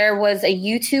there was a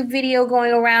YouTube video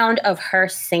going around of her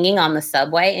singing on the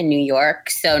subway in New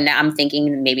York. So now I'm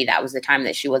thinking maybe that was the time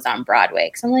that she was on Broadway.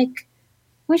 Because I'm like,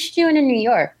 what's she doing in New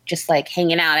York? Just like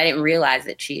hanging out. I didn't realize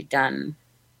that she'd done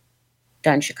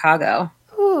Chicago.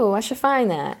 Ooh, I should find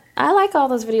that. I like all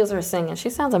those videos of her singing. She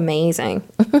sounds amazing.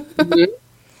 Mm-hmm.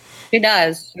 She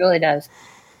does. She really does.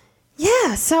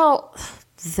 Yeah, so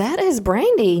that is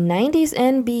Brandy, 90s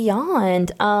and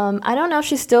beyond. I don't know if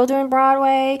she's still doing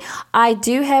Broadway. I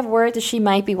do have word that she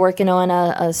might be working on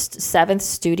a seventh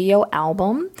studio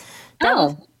album.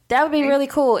 That would be really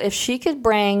cool. If she could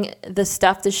bring the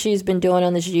stuff that she's been doing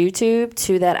on this YouTube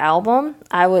to that album,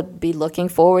 I would be looking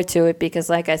forward to it because,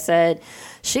 like I said,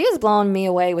 she has blown me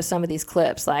away with some of these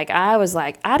clips. Like, I was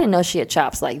like, I didn't know she had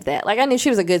chops like that. Like, I knew she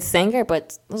was a good singer,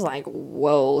 but I was like,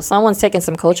 whoa, someone's taking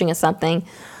some coaching or something.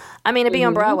 I mean, to be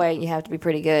on Broadway, you have to be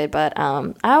pretty good. But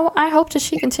I hope that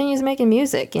she continues making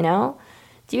music,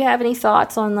 Do you have any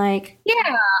thoughts on like?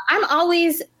 Yeah, I'm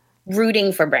always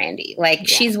rooting for Brandy. Like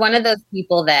she's one of those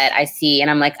people that I see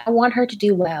and I'm like, I want her to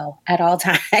do well at all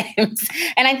times.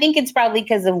 And I think it's probably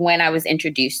because of when I was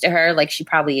introduced to her. Like she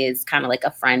probably is kind of like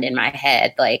a friend in my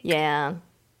head. Like Yeah.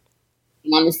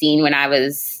 on the scene when I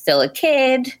was still a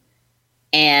kid.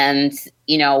 And,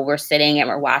 you know, we're sitting and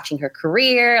we're watching her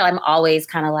career. I'm always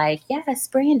kind of like, yes,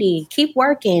 Brandy, keep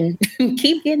working,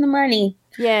 keep getting the money.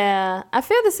 Yeah, I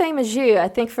feel the same as you. I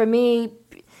think for me,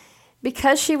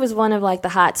 because she was one of like the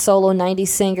hot solo 90s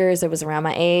singers that was around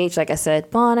my age, like I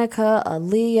said, Monica,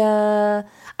 Aaliyah,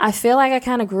 I feel like I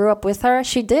kind of grew up with her.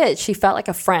 She did. She felt like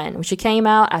a friend. When she came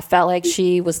out, I felt like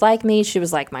she was like me. She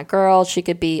was like my girl. She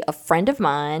could be a friend of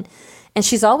mine. And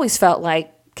she's always felt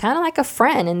like kind of like a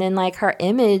friend. And then like her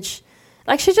image,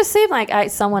 like she just seemed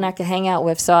like someone I could hang out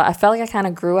with. So I felt like I kind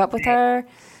of grew up with her.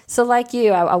 So like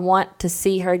you, I want to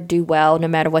see her do well no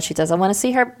matter what she does. I want to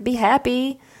see her be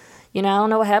happy. You know, I don't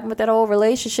know what happened with that old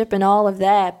relationship and all of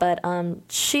that, but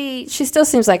she still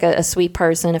seems like a sweet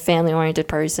person, a family-oriented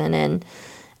person, and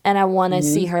I want to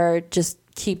see her just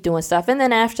keep doing stuff. And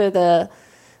then after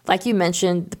like you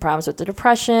mentioned, the problems with the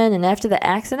depression, and after the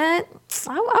accident,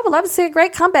 I would love to see a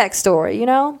great comeback story, you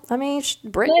know? I mean,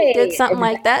 Britney did something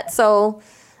like that, so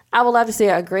I would love to see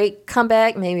a great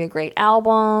comeback, maybe a great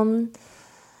album.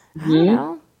 I don't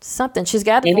know, something. She's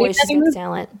got the voice, she's got the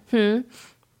talent.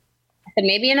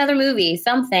 Maybe another movie,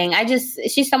 something.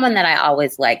 She's someone that I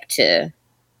always like to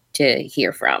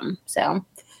hear from, so.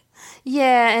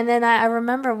 Yeah, and then I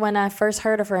remember when I first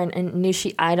heard of her and knew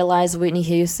she idolized Whitney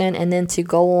Houston, and then to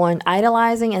go on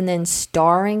idolizing and then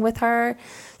starring with her.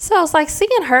 So it's like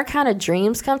seeing her kind of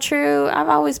dreams come true. I've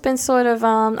always been sort of,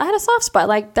 I had a soft spot.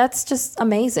 Like, that's just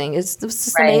amazing. It's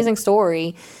just an amazing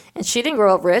story. And she didn't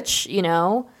grow up rich, you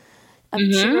know.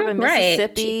 She grew up in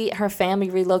Mississippi. Her family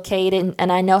relocated,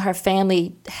 and I know her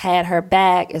family had her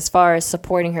back as far as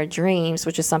supporting her dreams,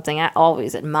 which is something I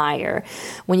always admire.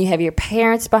 When you have your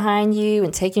parents behind you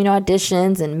and taking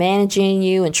auditions and managing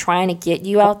you and trying to get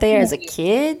you out there as a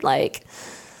kid, like...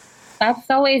 That's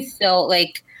always so,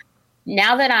 like,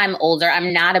 now that I'm older,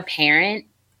 I'm not a parent,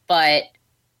 but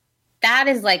that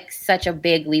is like such a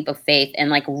big leap of faith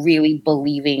and like really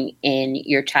believing in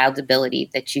your child's ability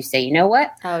that you say, you know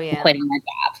what? Oh, yeah. I'm quitting my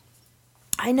job.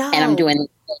 I know. And I'm doing this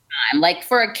full time. Like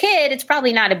for a kid, it's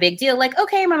probably not a big deal. Like,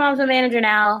 okay, my mom's a manager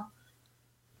now.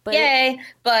 But yay.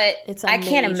 But I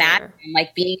can't imagine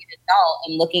like being an adult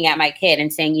and looking at my kid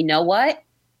and saying, you know what?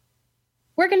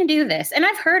 We're going to do this. And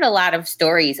I've heard a lot of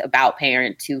stories about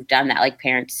parents who've done that. Like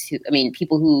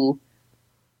people who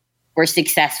were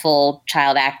successful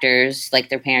child actors, like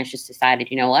their parents just decided,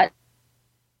 you know what?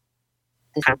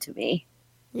 This is to me.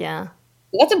 Yeah.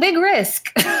 That's a big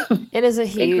risk. It is a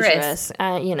huge risk.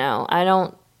 You know, I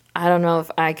don't know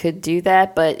if I could do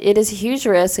that, but it is a huge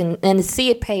risk, and to see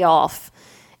it pay off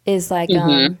is like,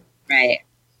 right.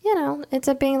 You know, it's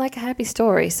being like a happy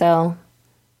story. So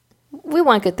we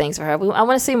want good things for her. I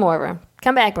want to see more of her.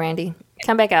 Come back, Brandy.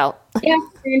 Come back out. Yeah,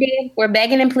 Brandy. We're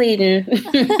begging and pleading.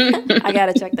 I got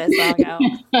to check that song out.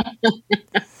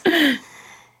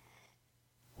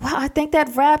 Well, I think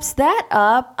that wraps that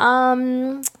up.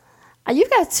 You've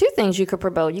got two things you could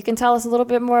promote. You can tell us a little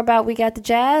bit more about We Got the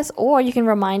Jazz, or you can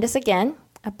remind us again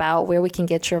about where we can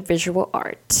get your visual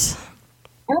art.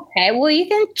 Okay. Well, you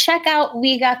can check out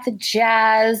We Got the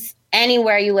Jazz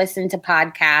anywhere you listen to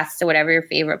podcasts or whatever your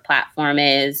favorite platform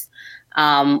is.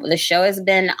 The show has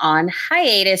been on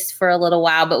hiatus for a little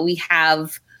while, but we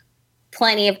have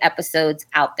plenty of episodes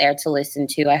out there to listen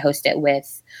to. I host it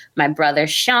with my brother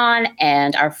Sean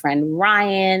and our friend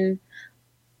Ryan.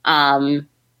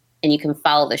 And you can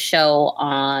follow the show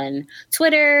on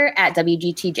Twitter at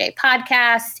WGTJ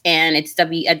Podcast, and it's at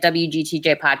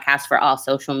WGTJ Podcast for all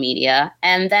social media.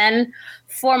 And then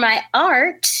for my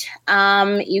art,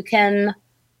 you can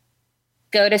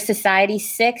go to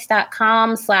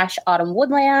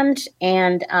society6.com/autumnwoodland.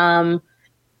 And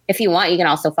if you want, you can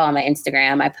also follow my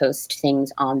Instagram. I post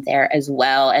things on there as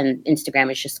well. And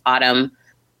Instagram is just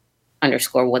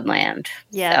autumn_woodland.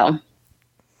 Yeah. So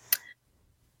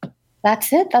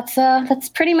that's it. That's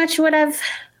pretty much what I've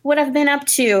been up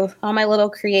to. All my little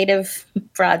creative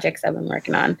projects I've been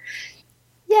working on.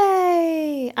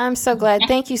 Yay! I'm so glad.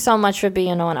 Thank you so much for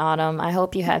being on, Autumn. I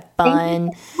hope you had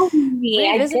fun.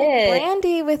 I did.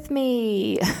 Brandy with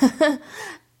me.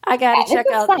 I gotta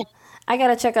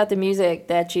check out the music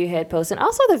that you had posted,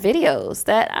 also the videos.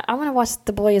 That I want to watch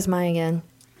The Boy Is Mine again.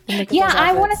 Yeah,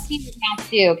 I want to see it now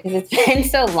too because it's been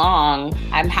so long.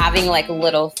 I'm having like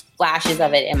little flashes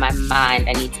of it in my mind.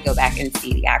 I need to go back and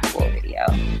see the actual video.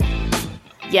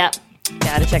 Yep,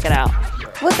 gotta check it out.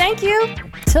 Well, thank you.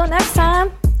 Till next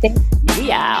time.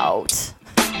 We out.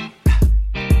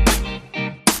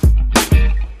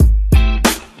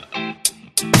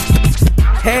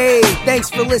 Hey,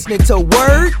 thanks for listening to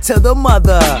Word to the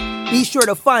Mother. Be sure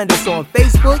to find us on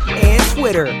Facebook and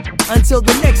Twitter. Until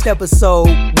the next episode,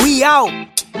 we out.